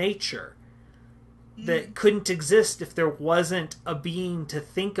conceptual in nature that couldn't exist if there wasn't a being to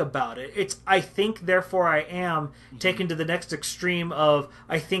think about it. It's I think, therefore I am, taken to the next extreme of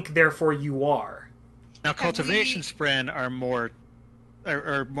I think, therefore you are. Now, cultivation spren are more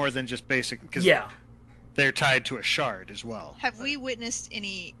than just basic, because they're tied to a shard as well. Have we witnessed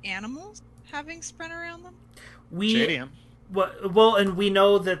any animals having spren around them? Well, and we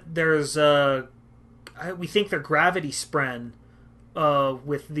know that there's we think they're gravity spren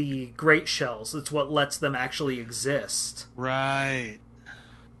with the great shells. It's what lets them actually exist. Right.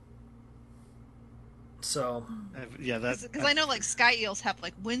 So because I know like sky eels have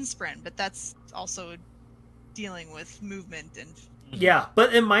like wind spren, but that's also dealing with movement and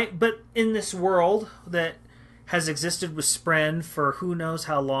but in this world that has existed with spren for who knows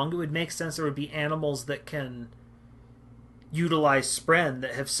how long, it would make sense there would be animals that can utilize spren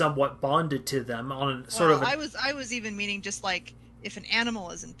that have somewhat bonded to them on I was even meaning just like if an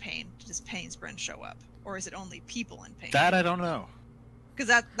animal is in pain, does pain spren show up, or is it only people in pain? That I don't know. Because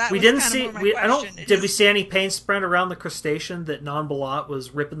that we was didn't kind see. of more my question. Did we see any pain spren around the crustacean that Non-Balat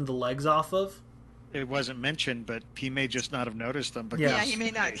was ripping the legs off of? It wasn't mentioned, but he may just not have noticed them. Because he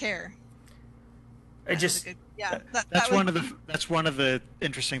may not care. That's one of the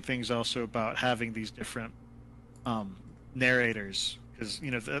interesting things also about having these different narrators, because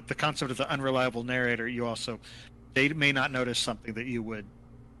the concept of the unreliable narrator, they may not notice something that you would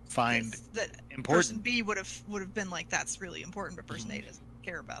find that important. Person B would have been like, that's really important, but person A doesn't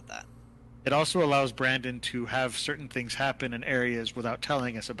care about that. It also allows Brandon to have certain things happen in areas without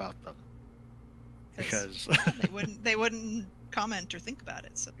telling us about them, because they wouldn't comment or think about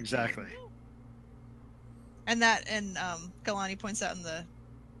it. So exactly. And Kalani points out in the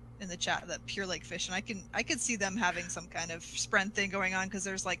chat that pure lake fish, and I could see them having some kind of spren thing going on, because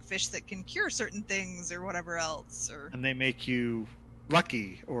there's like fish that can cure certain things or whatever else, and they make you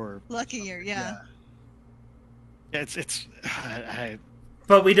lucky or it's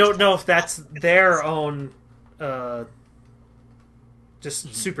but we don't know if that's their own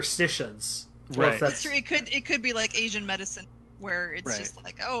just superstitions, right? That's true. It could be like Asian medicine, where it's just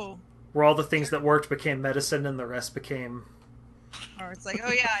like, where all the things that worked became medicine and the rest became Or it's like,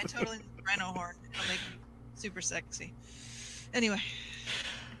 oh yeah, I totally need a rhino horn. It'll make me super sexy. Anyway.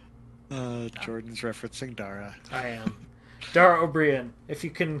 Jordan's referencing Dara. I am. Dara O'Brien. If you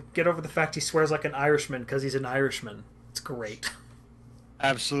can get over the fact he swears like an Irishman because he's an Irishman, it's great.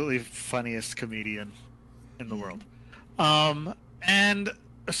 Absolutely funniest comedian in the world. And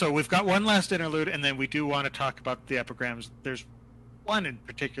so we've got one last interlude, and then we do want to talk about the epigrams. There's one in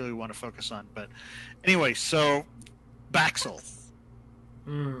particular we want to focus on. But anyway, so Baxel.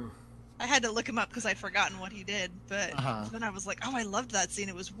 I had to look him up because I'd forgotten what he did, but then I was like, oh, I loved that scene.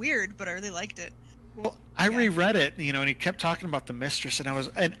 It was weird, but I really liked it. Well, I reread it, and he kept talking about the mistress,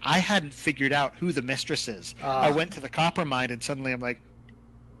 and I hadn't figured out who the mistress is. I went to the copper mine, and suddenly I'm like,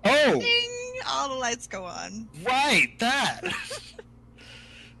 oh! Ding! All the lights go on. Right, that!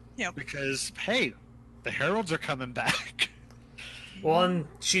 Yep. Because, hey, the heralds are coming back. Well, and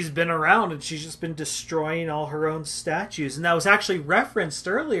she's been around, and she's just been destroying all her own statues, and that was actually referenced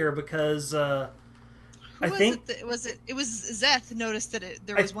earlier because I think it was Zeth noticed that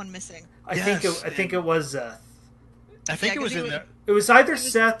there was one missing. I think it was Zeth. I think it was in there. It was either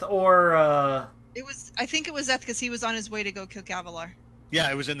Seth or. I think it was Zeth because he was on his way to go kill Kavalar. Yeah,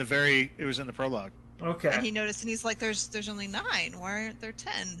 it was in the prologue. Okay. And he noticed, and he's like, "There's only 9. Why aren't there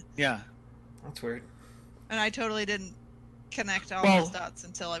 10?" Yeah. That's weird. And I totally didn't connect all those dots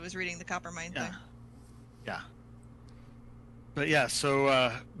until I was reading the copper mine thing. Yeah. But yeah,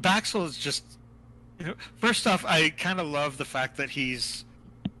 so Baxel is just, first off, I kind of love the fact that he's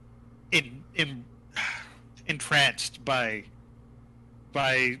entranced by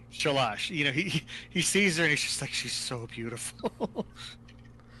Shalash. He sees her and he's just like, she's so beautiful.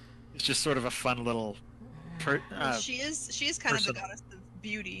 It's just sort of a fun little. She is kind of the goddess of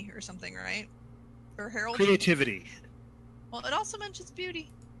beauty or something, right? Or herald. Creativity. Well, it also mentions beauty.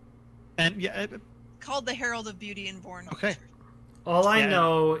 And yeah, called the Herald of Beauty in Born. Okay. All I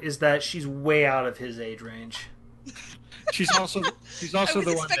know is that she's way out of his age range. She's also I was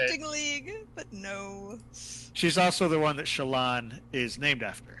the one expecting League, but no. She's also the one that Shallan is named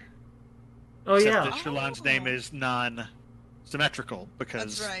after. Oh, Except yeah. that Shallan's name is non-symmetrical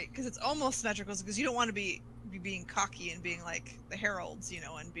because that's right, because it's almost symmetrical. Because you don't want to be being cocky and being like the heralds,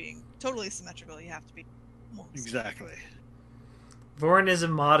 and being totally symmetrical. You have to be almost exactly. Vorinism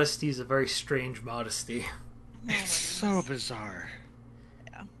modesty is a very strange modesty. It's so bizarre.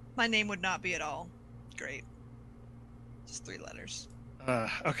 Yeah, my name would not be at all great. Just 3 letters.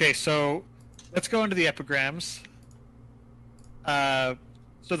 Okay, so let's go into the epigrams. So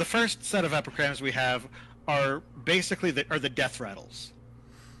the first set of epigrams we have are basically the death rattles.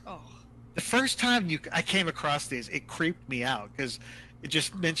 Oh. The first time I came across these, it creeped me out because it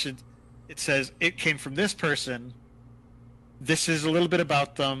just mentioned, it says it came from this person. This is a little bit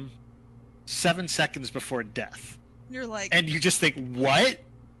about them. 7 seconds before death. You're like, and you just think, what?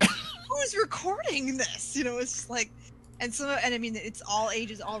 Who's recording this? It's just like, and I mean, it's all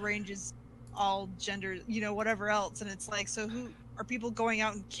ages, all ranges, all genders, whatever else, and it's like, so who are people going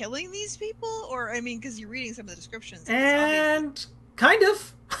out and killing these people, or I mean, because you're reading some of the descriptions, and kind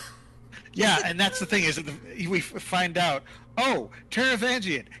of. Yeah, and that's the thing is that we find out, oh,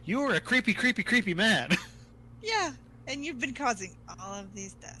 Teravangian, you are a creepy, creepy, creepy man. Yeah, and you've been causing all of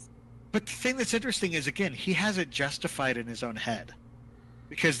these deaths. But the thing that's interesting is, again, he has it justified in his own head.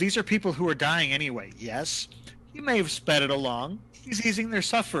 Because these are people who are dying anyway. Yes, he may have sped it along. He's easing their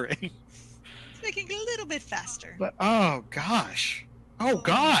suffering. He's making it a little bit faster. But, oh, gosh. Oh,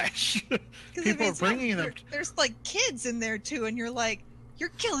 gosh. People are bringing them. There's, like, kids in there, too, and you're like, you're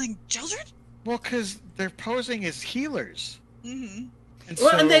killing children? Well, because they're posing as healers. Mm-hmm.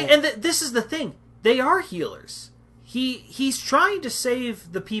 And this is the thing. They are healers. He's trying to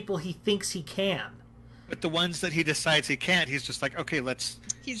save the people he thinks he can. But the ones that he decides he can't, he's just like, okay, let's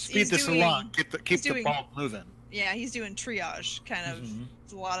speed this along. Keep the ball moving. Yeah, he's doing triage, kind of.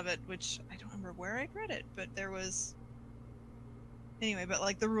 A lot of it, which I don't remember where I read it, but there was... Anyway, but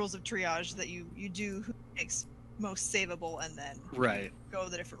like the rules of triage that you do who makes most savable and then go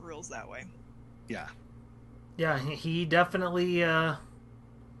the different rules that way. Yeah. Yeah, he definitely...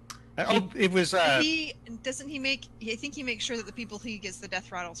 it was. I think he makes sure that the people he gets the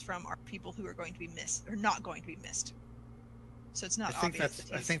death rattles from are people who are going to be missed or not going to be missed. So it's not obvious.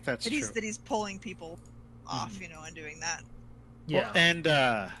 I think that's true. That he's pulling people off, and doing that. Yeah. Well, and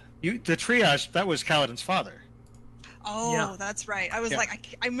the triage, that was Kaladin's father. Oh, yeah. That's right. I was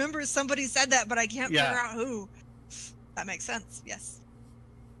like, I remember somebody said that, but I can't figure out who. That makes sense. Yes.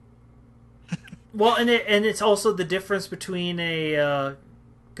 Well, and it's also the difference between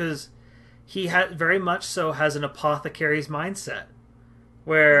because he very much so has an apothecary's mindset,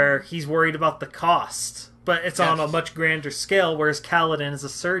 where he's worried about the cost, but it's on a much grander scale, whereas Kaladin is a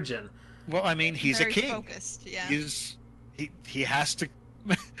surgeon. Well, I mean, he's Very a king. Focused, yeah. He has to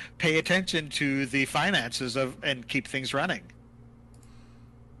pay attention to the finances and keep things running.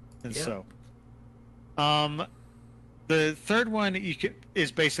 And so, the third one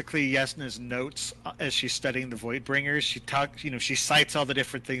is basically Yasna's notes as she's studying the Voidbringers. She cites all the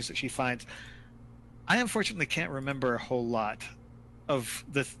different things that she finds. I unfortunately can't remember a whole lot of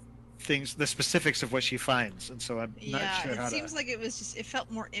the specifics of what she finds, and so I'm not sure how to... it seems like it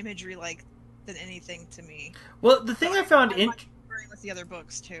felt more imagery-like than anything to me. Well, the thing I found with the other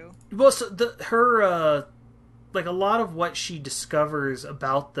books too. Well, so her like a lot of what she discovers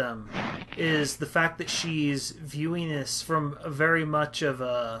about them is the fact that she's viewing this from a very much of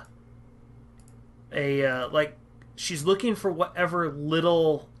a like she's looking for whatever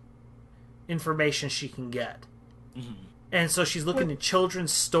little information she can get. Mm-hmm. And so she's looking at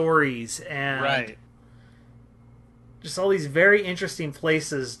children's stories and just all these very interesting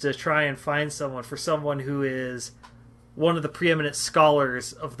places to try and find someone who is one of the preeminent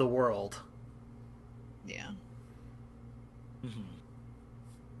scholars of the world. Yeah. Mm-hmm.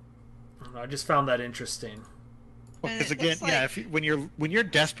 I don't know, I just found that interesting. Well, because again, when you're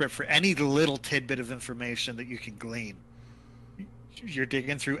desperate for any little tidbit of information that you can glean, you're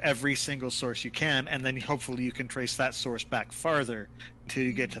digging through every single source you can, and then hopefully you can trace that source back farther until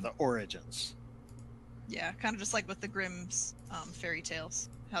you get to the origins. Yeah, kind of just like with the Grimm's fairy tales,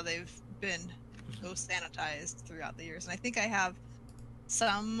 how they've been so sanitized throughout the years. And I think I have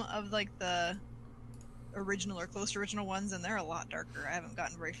some of like the original or close to original ones, and they're a lot darker. I haven't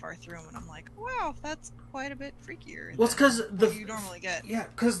gotten very far through them, and I'm like, wow, that's quite a bit freakier. Well, it's because you normally get. Yeah,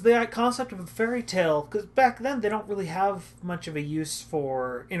 because the concept of a fairy tale, because back then they don't really have much of a use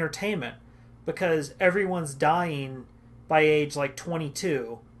for entertainment, because everyone's dying by age like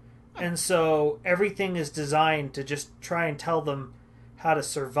 22, and so everything is designed to just try and tell them how to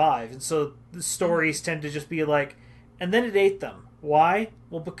survive, and so the stories tend to just be like, and then it ate them. Why?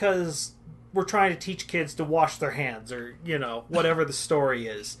 Well, because we're trying to teach kids to wash their hands, or whatever the story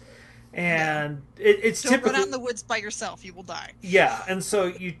is, and it's don't typically run out in the woods by yourself; you will die. Yeah, and so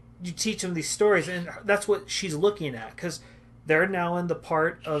you teach them these stories, and that's what she's looking at, because they're now in the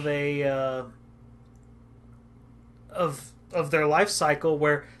part of a of their life cycle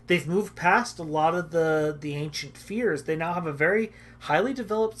where they've moved past a lot of the ancient fears. They now have a very highly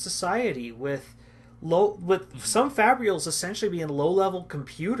developed society with some Fabrials essentially being low-level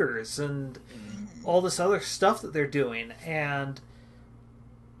computers and all this other stuff that they're doing, and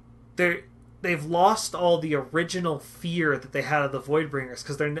they've lost all the original fear that they had of the Voidbringers,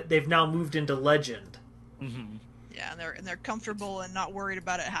 because they've now moved into legend. Mm-hmm. Yeah, and they're comfortable and not worried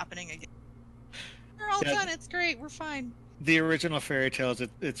about it happening again. We're all done. It's great. We're fine. The original fairy tales,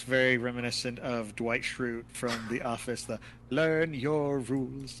 it's very reminiscent of Dwight Schrute from The Office. The learn your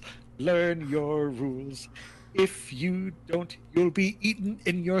rules. Learn your rules. If you don't, you'll be eaten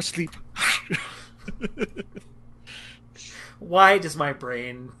in your sleep. Why does my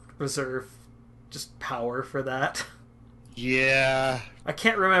brain reserve just power for that? Yeah. I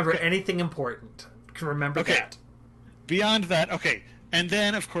can't remember anything important. I can remember that. Beyond that, okay. And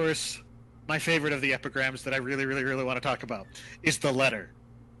then, of course, my favorite of the epigrams that I really, really, really want to talk about is the letter.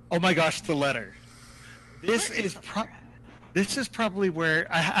 Oh my gosh, the letter. This is probably where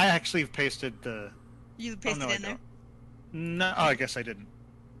I actually pasted the... You pasted it in there? No, I guess I didn't.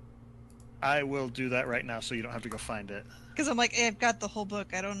 I will do that right now so you don't have to go find it. Because I'm like, hey, I've got the whole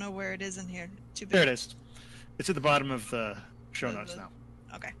book. I don't know where it is in here. Too big. There it is. It's at the bottom of the show notes now.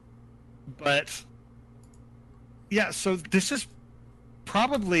 Okay. But, yeah, so this is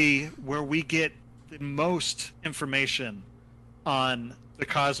probably where we get the most information on the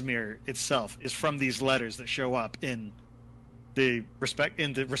Cosmere itself, is from these letters that show up in the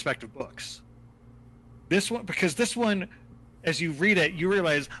respective books. This one, as you read it, you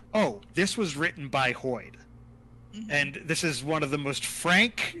realize, oh, this was written by Hoid. Mm-hmm. And this is one of the most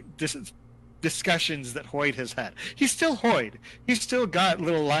frank discussions that Hoid has had. He's still Hoid. He's still got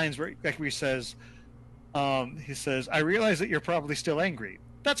little lines where he says, I realize that you're probably still angry.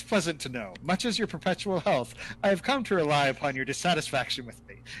 That's pleasant to know. Much as your perpetual health, I have come to rely upon your dissatisfaction with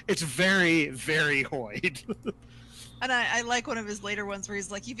me. It's very, very Hoid. And I like one of his later ones where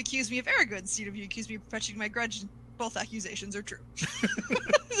he's like, you've accused me of arrogance, you accused me of perpetuating my grudge, and both accusations are true.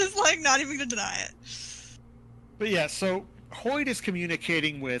 Just like not even going to deny it. But yeah, so Hoid is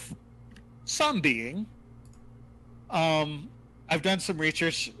communicating with some being. I've done some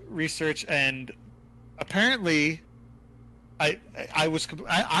research, and apparently, I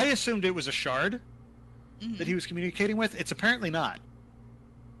assumed it was a shard that he was communicating with. It's apparently not.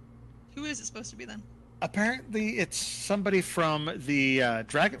 Who is it supposed to be then? Apparently, it's somebody from the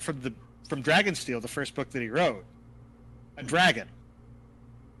from Dragonsteel, the first book that he wrote. A dragon.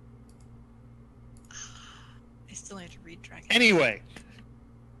 I still need to read Dragon. Anyway,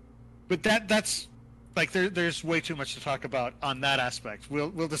 but that's like there's way too much to talk about on that aspect.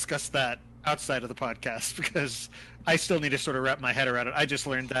 We'll discuss that outside of the podcast because I still need to sort of wrap my head around it. I just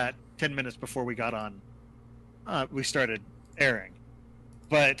learned that 10 minutes before we got on. We started airing,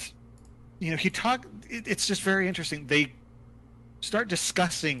 but it's just very interesting. They start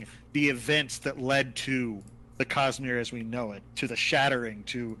discussing the events that led to the Cosmere as we know it, to the shattering,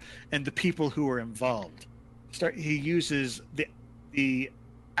 and the people who were involved. He uses the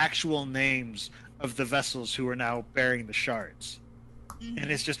actual names of the vessels who are now bearing the shards. Mm-hmm.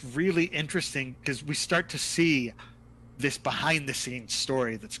 And it's just really interesting because we start to see this behind the scenes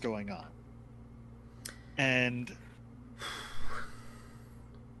story that's going on. And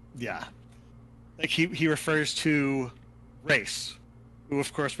yeah, like he refers to Race, who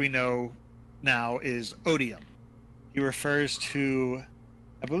of course we know now is Odium. He refers to,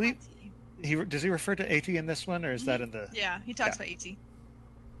 I believe, does he refer to AT in this one, or is that in the? Yeah, he talks about AT.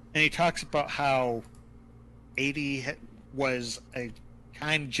 And he talks about how AT was a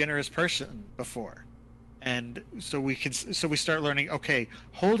kind, generous person before, and so we start learning. Okay,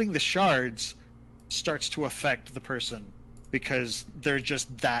 holding the shards starts to affect the person because they're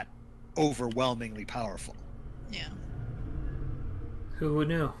just that overwhelmingly powerful. Yeah. Who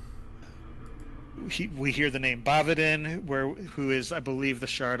knew? We hear the name Bavadin, who is, I believe, the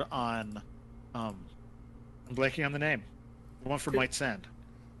shard on. I'm blanking on the name. The one from White Sand.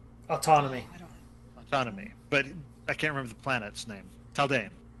 Autonomy. Autonomy, but I can't remember the planet's name. Taldain.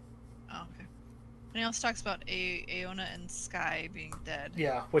 Oh, okay. And he also talks about Aona and Sky being dead.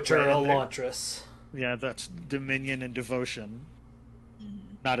 Yeah, which are Elantris. Yeah, that's Dominion and Devotion.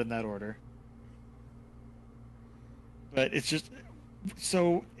 Mm-hmm. Not in that order. But it's just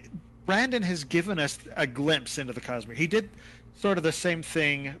so. Brandon has given us a glimpse into the Cosmere. He did sort of the same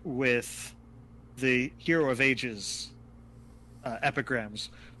thing with the Hero of Ages epigrams,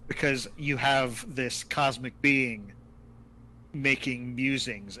 because you have this cosmic being making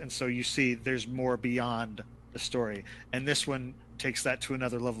musings, and so you see there's more beyond the story. And this one takes that to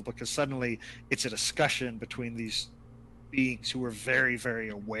another level because suddenly it's a discussion between these beings who were very, very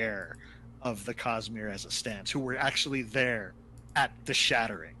aware of the Cosmere as it stands, who were actually there at the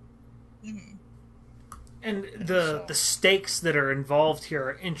shattering. Mm-hmm. And the stakes that are involved here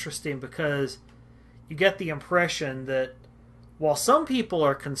are interesting because you get the impression that while some people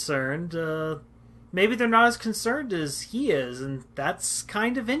are concerned, maybe they're not as concerned as he is, and that's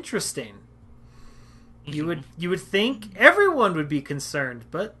kind of interesting. Mm-hmm. You would think everyone would be concerned,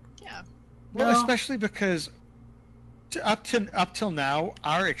 but yeah. Well, especially because up till now,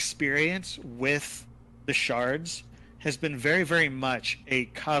 our experience with the shards has been very, very much a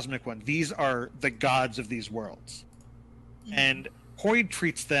cosmic one. These are the gods of these worlds. Mm-hmm. And Hoyd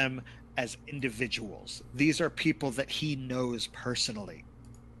treats them as individuals. These are people that he knows personally.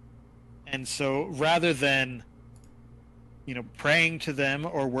 And so rather than, praying to them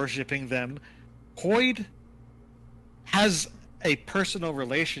or worshiping them, Hoyd has a personal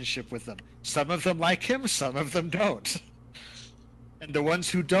relationship with them. Some of them like him, some of them don't. And the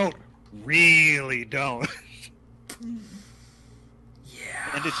ones who don't really don't.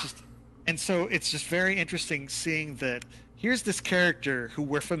 Yeah. And so it's just very interesting seeing that here's this character who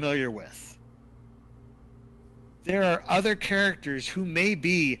we're familiar with. There are other characters who may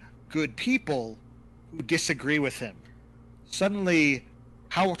be good people who disagree with him. Suddenly,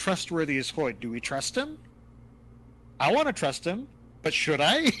 how trustworthy is Hoyd? Do we trust him? I want to trust him, but should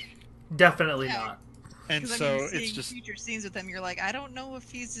I? Definitely not. And so it's just future scenes with him. You're like, I don't know if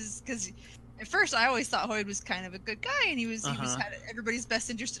he's because. At first, I always thought Hoyd was kind of a good guy, and he was had everybody's best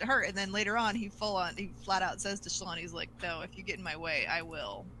interest at heart. And then later on, he flat out says to Shallan, he's like, "No, if you get in my way, I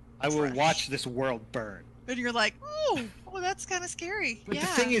will watch this world burn." And you're like, "Oh, that's kind of scary." But the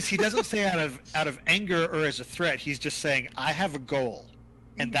thing is, he doesn't say out of anger or as a threat. He's just saying, "I have a goal,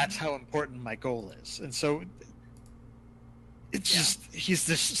 and that's how important my goal is." And so, it's just he's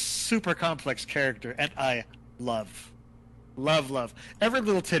this super complex character, and I love every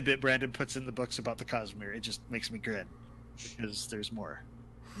little tidbit Brandon puts in the books about the Cosmere. It just makes me grin because there's more.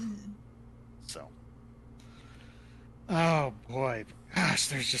 So, oh boy, gosh,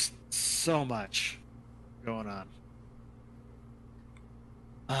 there's just so much going on.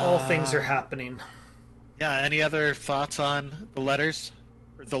 All things are happening. Yeah. Any other thoughts on the letters?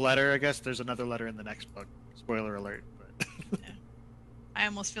 Or the letter, I guess. There's another letter in the next book. Spoiler alert. But I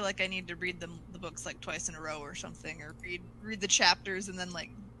almost feel like I need to read the books like twice in a row or something, or read the chapters and then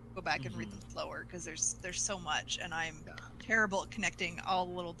like go back and read them slower because there's so much, and I'm terrible at connecting all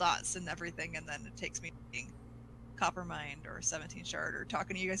the little dots and everything, and then it takes me being Coppermind or 17 Shard or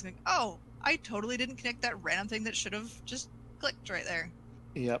talking to you guys and going, oh, I totally didn't connect that random thing that should have just clicked right there.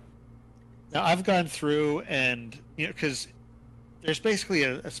 Yep. Now I've gone through and, because there's basically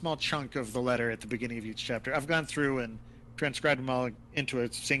a small chunk of the letter at the beginning of each chapter. I've gone through and transcribed them all into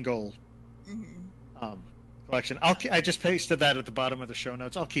a single collection. I just pasted that at the bottom of the show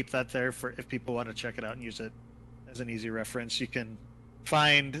notes. I'll keep that there for if people want to check it out and use it as an easy reference. You can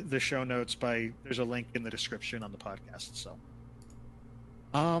find the show notes there's a link in the description on the podcast.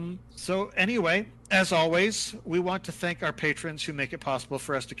 So anyway, as always, we want to thank our patrons who make it possible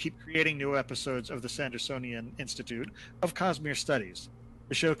for us to keep creating new episodes of the Sandersonian Institute of Cosmere Studies.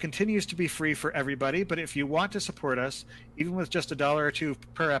 The show continues to be free for everybody, but if you want to support us, even with just $1 or $2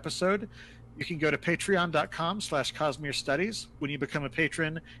 per episode, you can go to patreon.com/Cosmere Studies. When you become a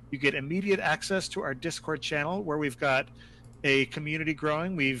patron, you get immediate access to our Discord channel where we've got a community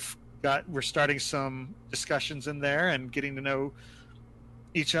growing. We're starting some discussions in there and getting to know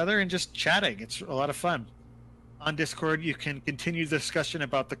each other and just chatting. It's a lot of fun. On Discord, you can continue the discussion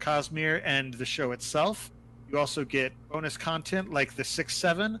about the Cosmere and the show itself. You also get bonus content like the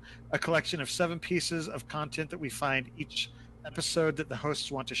 6-7, a collection of 7 pieces of content that we find each episode that the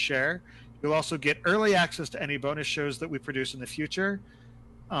hosts want to share. You'll also get early access to any bonus shows that we produce in the future.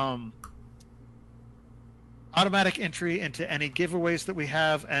 Automatic entry into any giveaways that we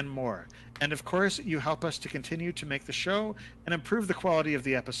have, and more. And of course, you help us to continue to make the show and improve the quality of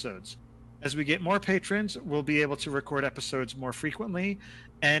the episodes. As we get more patrons, we'll be able to record episodes more frequently,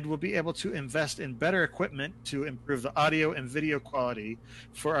 and we'll be able to invest in better equipment to improve the audio and video quality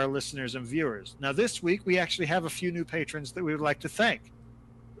for our listeners and viewers. Now, this week, we actually have a few new patrons that we would like to thank.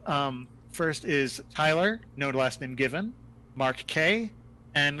 First is Tyler, no last name given, Mark K.,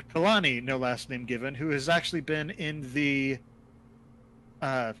 and Kalani, no last name given, who has actually been in the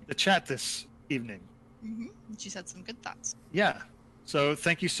chat this evening. She's had some good thoughts. Yeah. So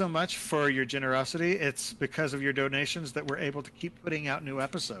thank you so much for your generosity. It's because of your donations that we're able to keep putting out new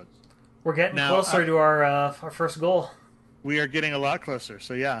episodes. We're getting closer to our first goal. We are getting a lot closer.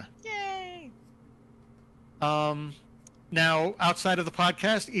 So yeah. Yay! Now, outside of the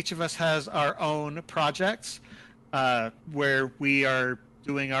podcast, each of us has our own projects where we are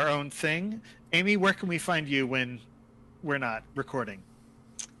doing our own thing. Amy, where can we find you when we're not recording?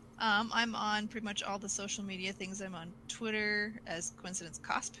 I'm on pretty much all the social media things. I'm on Twitter as Coincidence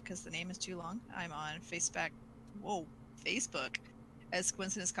Cosp because the name is too long. I'm on Facebook as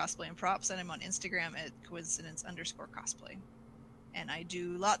Coincidence Cosplay and Props, and I'm on Instagram at coincidence_cosplay. And I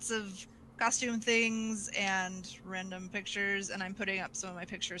do lots of costume things and random pictures, and I'm putting up some of my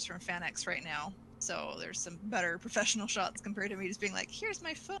pictures from FanX right now. So there's some better professional shots compared to me just being like, here's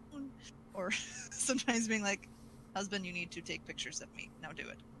my phone. Or sometimes being like, husband, you need to take pictures of me. Now do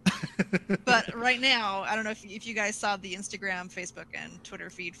it. But right now, I don't know if you guys saw the Instagram, Facebook, and Twitter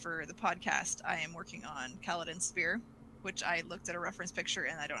feed for the podcast. I am working on Kaladin's spear, which I looked at a reference picture,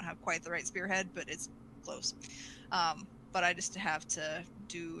 and I don't have quite the right spearhead, but it's close. But I just have to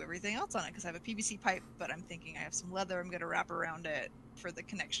do everything else on it because I have a PVC pipe, but I'm thinking I have some leather I'm going to wrap around it for the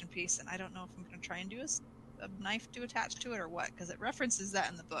connection piece, and I don't know if I'm going to try and do a knife to attach to it or what, because it references that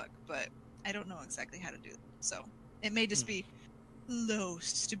in the book, but I don't know exactly how to do it. So it may just be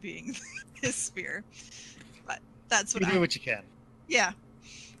close to being his spear, but that's what you do what you can. Yeah.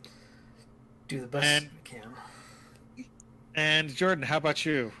 Do the best you can. And Jordan, how about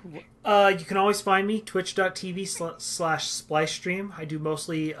you? You can always find me, twitch.tv/splicestream. I do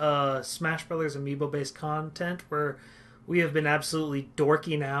mostly Smash Brothers Amiibo-based content where we have been absolutely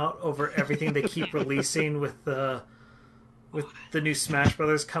dorking out over everything they keep releasing with the new Smash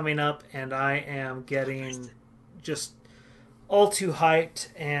Brothers coming up, and I am getting just all too hyped,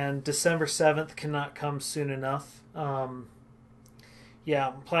 and December 7th cannot come soon enough. I'm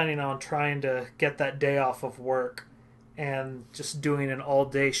planning on trying to get that day off of work and just doing an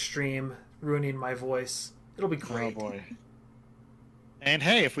all-day stream, ruining my voice. It'll be great. Oh, boy. And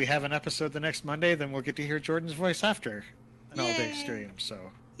hey, if we have an episode the next Monday, then we'll get to hear Jordan's voice after an all-day stream.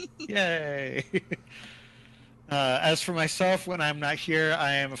 So, yay! As for myself, when I'm not here,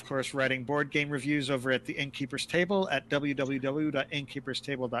 I am, of course, writing board game reviews over at the Innkeeper's Table at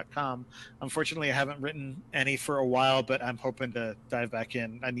www.innkeeperstable.com. Unfortunately, I haven't written any for a while, but I'm hoping to dive back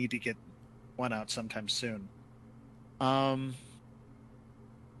in. I need to get one out sometime soon. And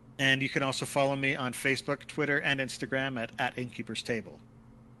you can also follow me on Facebook, Twitter, and Instagram at Innkeeper's Table.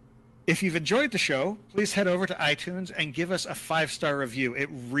 If you've enjoyed the show, please head over to iTunes and give us a 5-star review. It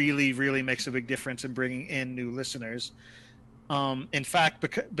really, really makes a big difference in bringing in new listeners. In fact,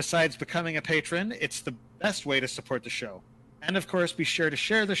 besides becoming a patron, it's the best way to support the show. And of course, be sure to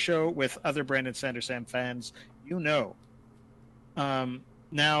share the show with other Brandon Sanderson fans you know.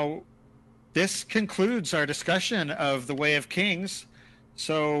 Now, this concludes our discussion of The Way of Kings.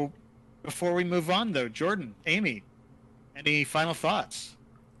 So before we move on, though, Jordan, Amy, any final thoughts?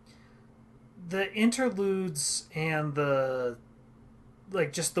 The interludes and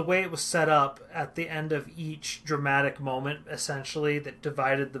just the way it was set up at the end of each dramatic moment, essentially, that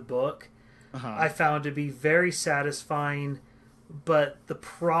divided the book, I found to be very satisfying. But the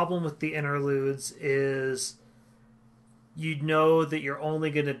problem with the interludes is you know that you're only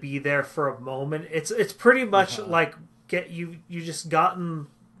going to be there for a moment. It's pretty much like you just got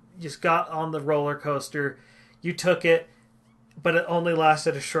on the roller coaster, you took it, but it only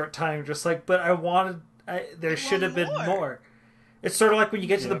lasted a short time. Just like, but there should have been more. It's sort of like when you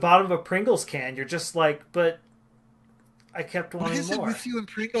get to the bottom of a Pringles can, you're just like, but I kept wanting more. What is it with you and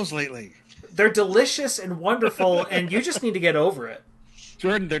Pringles lately? They're delicious and wonderful, and you just need to get over it.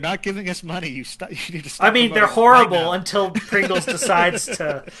 Jordan, they're not giving us money. You need to stop. I mean, they're horrible until Pringles decides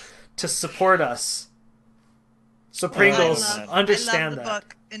to support us. So Pringles, understand that. I love the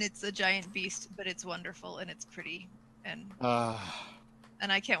book, and it's a giant beast, but it's wonderful and it's pretty, and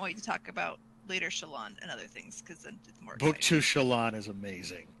I can't wait to talk about later Shallan and other things because then it's more. Book 2 Shallan is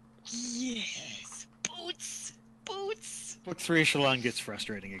amazing. Yes, boots. Book 3 Shallan gets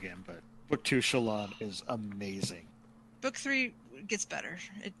frustrating again, but Book 2 Shallan is amazing. Book 3 gets better.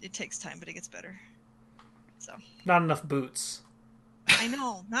 It takes time, but it gets better. So not enough boots. I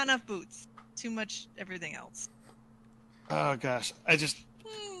know, not enough boots. Too much everything else. Oh gosh,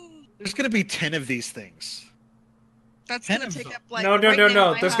 there's gonna be 10 of these things. That's gonna take up like no.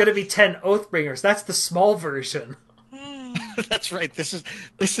 There's gonna be 10 Oathbringers. That's the small version. That's right. This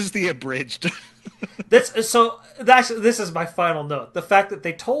is the abridged. This is my final note. The fact that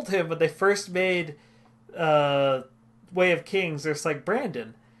they told him when they first made Way of Kings, there's like,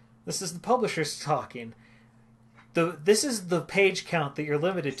 Brandon, this is the publishers talking. This is the page count that you're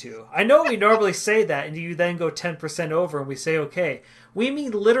limited to. I know we normally say that, and you then go 10% over, and we say okay. We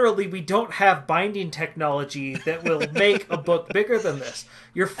mean literally, we don't have binding technology that will make a book bigger than this.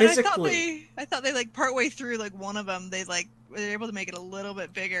 You're physically. I thought they like partway through like one of them, they were able to make it a little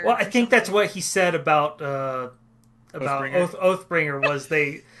bit bigger. Well, I think that's what he said about Oathbringer was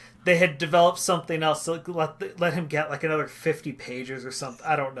they had developed something else to let him get like another 50 pages or something.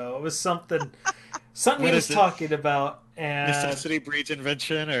 I don't know. It was something he was talking about. And necessity breeds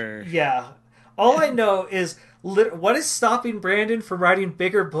invention, or yeah. All I know is what is stopping Brandon from writing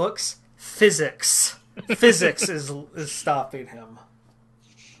bigger books? Physics. Physics is stopping him.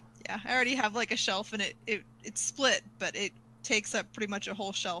 Yeah, I already have like a shelf, and it's split, but it takes up pretty much a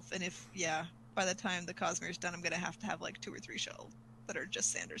whole shelf. And by the time the Cosmere is done, I'm gonna have to have like 2 or 3 shelves that are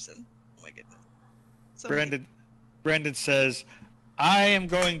just Sanderson. Oh my goodness. So Brandon says, I am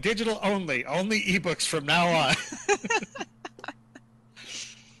going digital only ebooks from now on.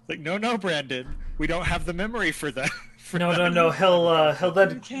 Like, no, Brandon, we don't have the memory for that. No.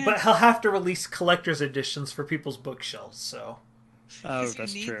 He'll have to release collector's editions for people's bookshelves. So. Oh,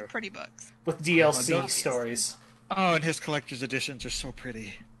 that's true. Pretty books with DLC stories. Oh, and his collector's editions are so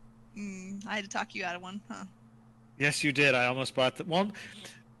pretty. I had to talk you out of one, huh? Yes, you did. I almost bought the one.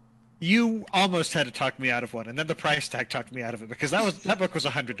 You almost had to talk me out of one, and then the price tag talked me out of it because that book was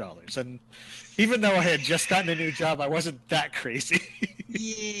 $100, and even though I had just gotten a new job, I wasn't that crazy.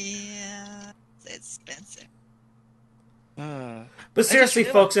 Yeah, it's expensive. But seriously,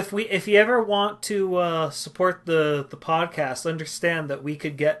 folks, if you ever want to support the podcast, understand that we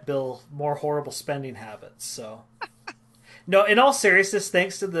could get Bill more horrible spending habits. So, no, in all seriousness,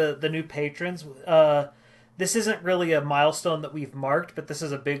 thanks to the new patrons. This isn't really a milestone that we've marked, but this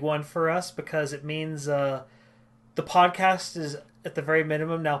is a big one for us because it means the podcast is at the very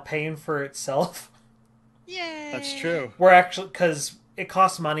minimum now paying for itself. Yay! That's true. We're actually, because it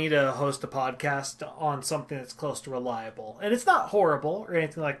costs money to host a podcast on something that's close to reliable. And it's not horrible or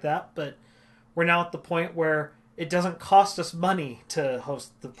anything like that, but we're now at the point where it doesn't cost us money to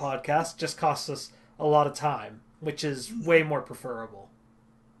host the podcast, it just costs us a lot of time, which is way more preferable.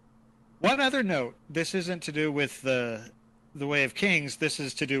 One other note, this isn't to do with the Way of Kings, this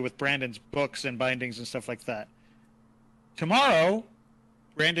is to do with Brandon's books and bindings and stuff like that. Tomorrow,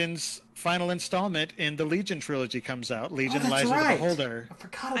 Brandon's final installment in the Legion trilogy comes out. Legion Lies of the Beholder. I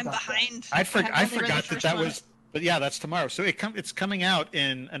forgot about I'm behind. I forgot that was... But yeah, that's tomorrow. So it's coming out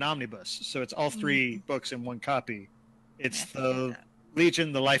in an omnibus. So it's all 3 books in one copy. It's the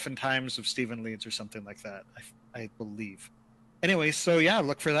Legion, The Life and Times of Stephen Leeds or something like that, I believe. Anyway, so yeah,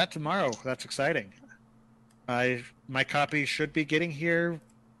 look for that tomorrow. That's exciting. My copy should be getting here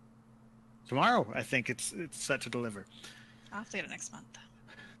tomorrow. I think it's set to deliver. I'll have to get it next month.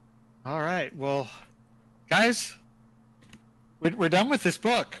 All right. Well, guys, we're done with this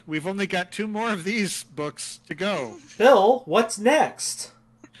book. We've only got 2 more of these books to go. Bill, what's next?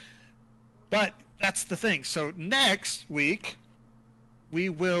 But that's the thing. So next week, we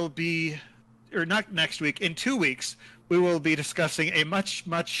will be, or not next week, in 2 weeks, we will be discussing a much,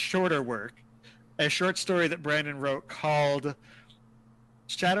 much shorter work, a short story that Brandon wrote called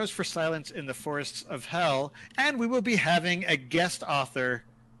Shadows for Silence in the Forests of Hell. And we will be having a guest author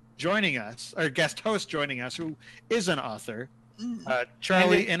joining us, or guest host joining us, who is an author.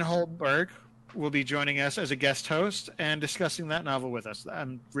 Charlie Inholberg will be joining us as a guest host and discussing that novel with us.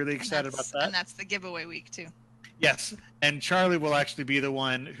 I'm really excited about that. And that's the giveaway week, too. Yes, and Charlie will actually be the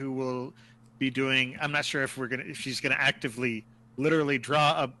one who will be doing. I'm not sure if she's gonna actively, literally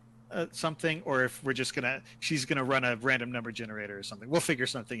draw something, or if she's gonna run a random number generator or something. We'll figure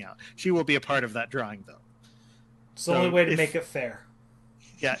something out. She will be a part of that drawing, though. It's the only way to make it fair.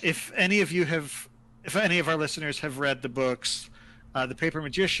 Yeah, if any of our listeners have read the books, The Paper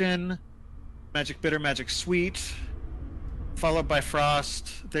Magician, Magic Bitter, Magic Sweet, followed by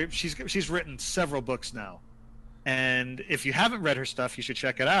Frost, she's written several books now. And if you haven't read her stuff, you should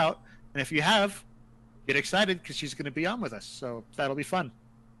check it out. And if you have, get excited because she's going to be on with us. So that'll be fun.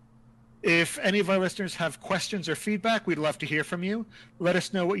 If any of our listeners have questions or feedback, we'd love to hear from you. Let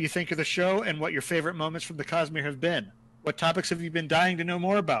us know what you think of the show and what your favorite moments from the Cosmere have been. What topics have you been dying to know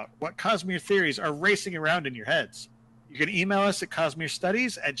more about? What Cosmere theories are racing around in your heads? You can email us at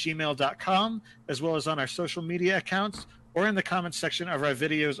cosmerestudies@gmail.com, as well as on our social media accounts or in the comments section of our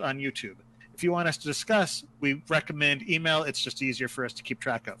videos on YouTube. If you want us to discuss, we recommend email. It's just easier for us to keep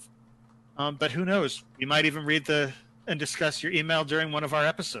track of. But who knows? We might even read and discuss your email during one of our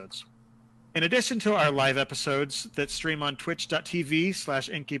episodes. In addition to our live episodes that stream on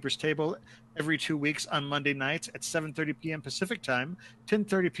twitch.tv/Innkeeper's Table every 2 weeks on Monday nights at 7:30 p.m. Pacific Time,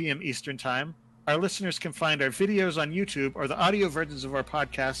 10:30 p.m. Eastern Time, our listeners can find our videos on YouTube or the audio versions of our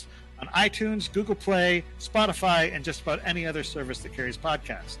podcasts on iTunes, Google Play, Spotify, and just about any other service that carries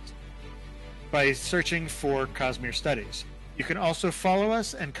podcasts by searching for Cosmere Studies. You can also follow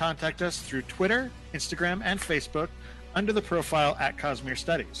us and contact us through Twitter, Instagram, and Facebook under the profile @Cosmere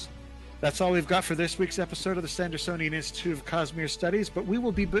Studies. That's all we've got for this week's episode of the Sandersonian Institute of Cosmere Studies, but we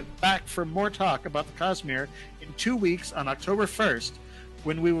will be back for more talk about the Cosmere in 2 weeks on October 1st,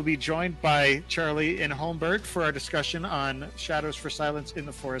 when we will be joined by Charlie Inholberg for our discussion on Shadows for Silence in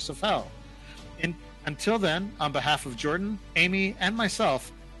the Forests of Hell. Until then, on behalf of Jordan, Amy, and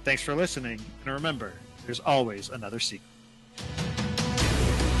myself, thanks for listening, and remember, there's always another secret.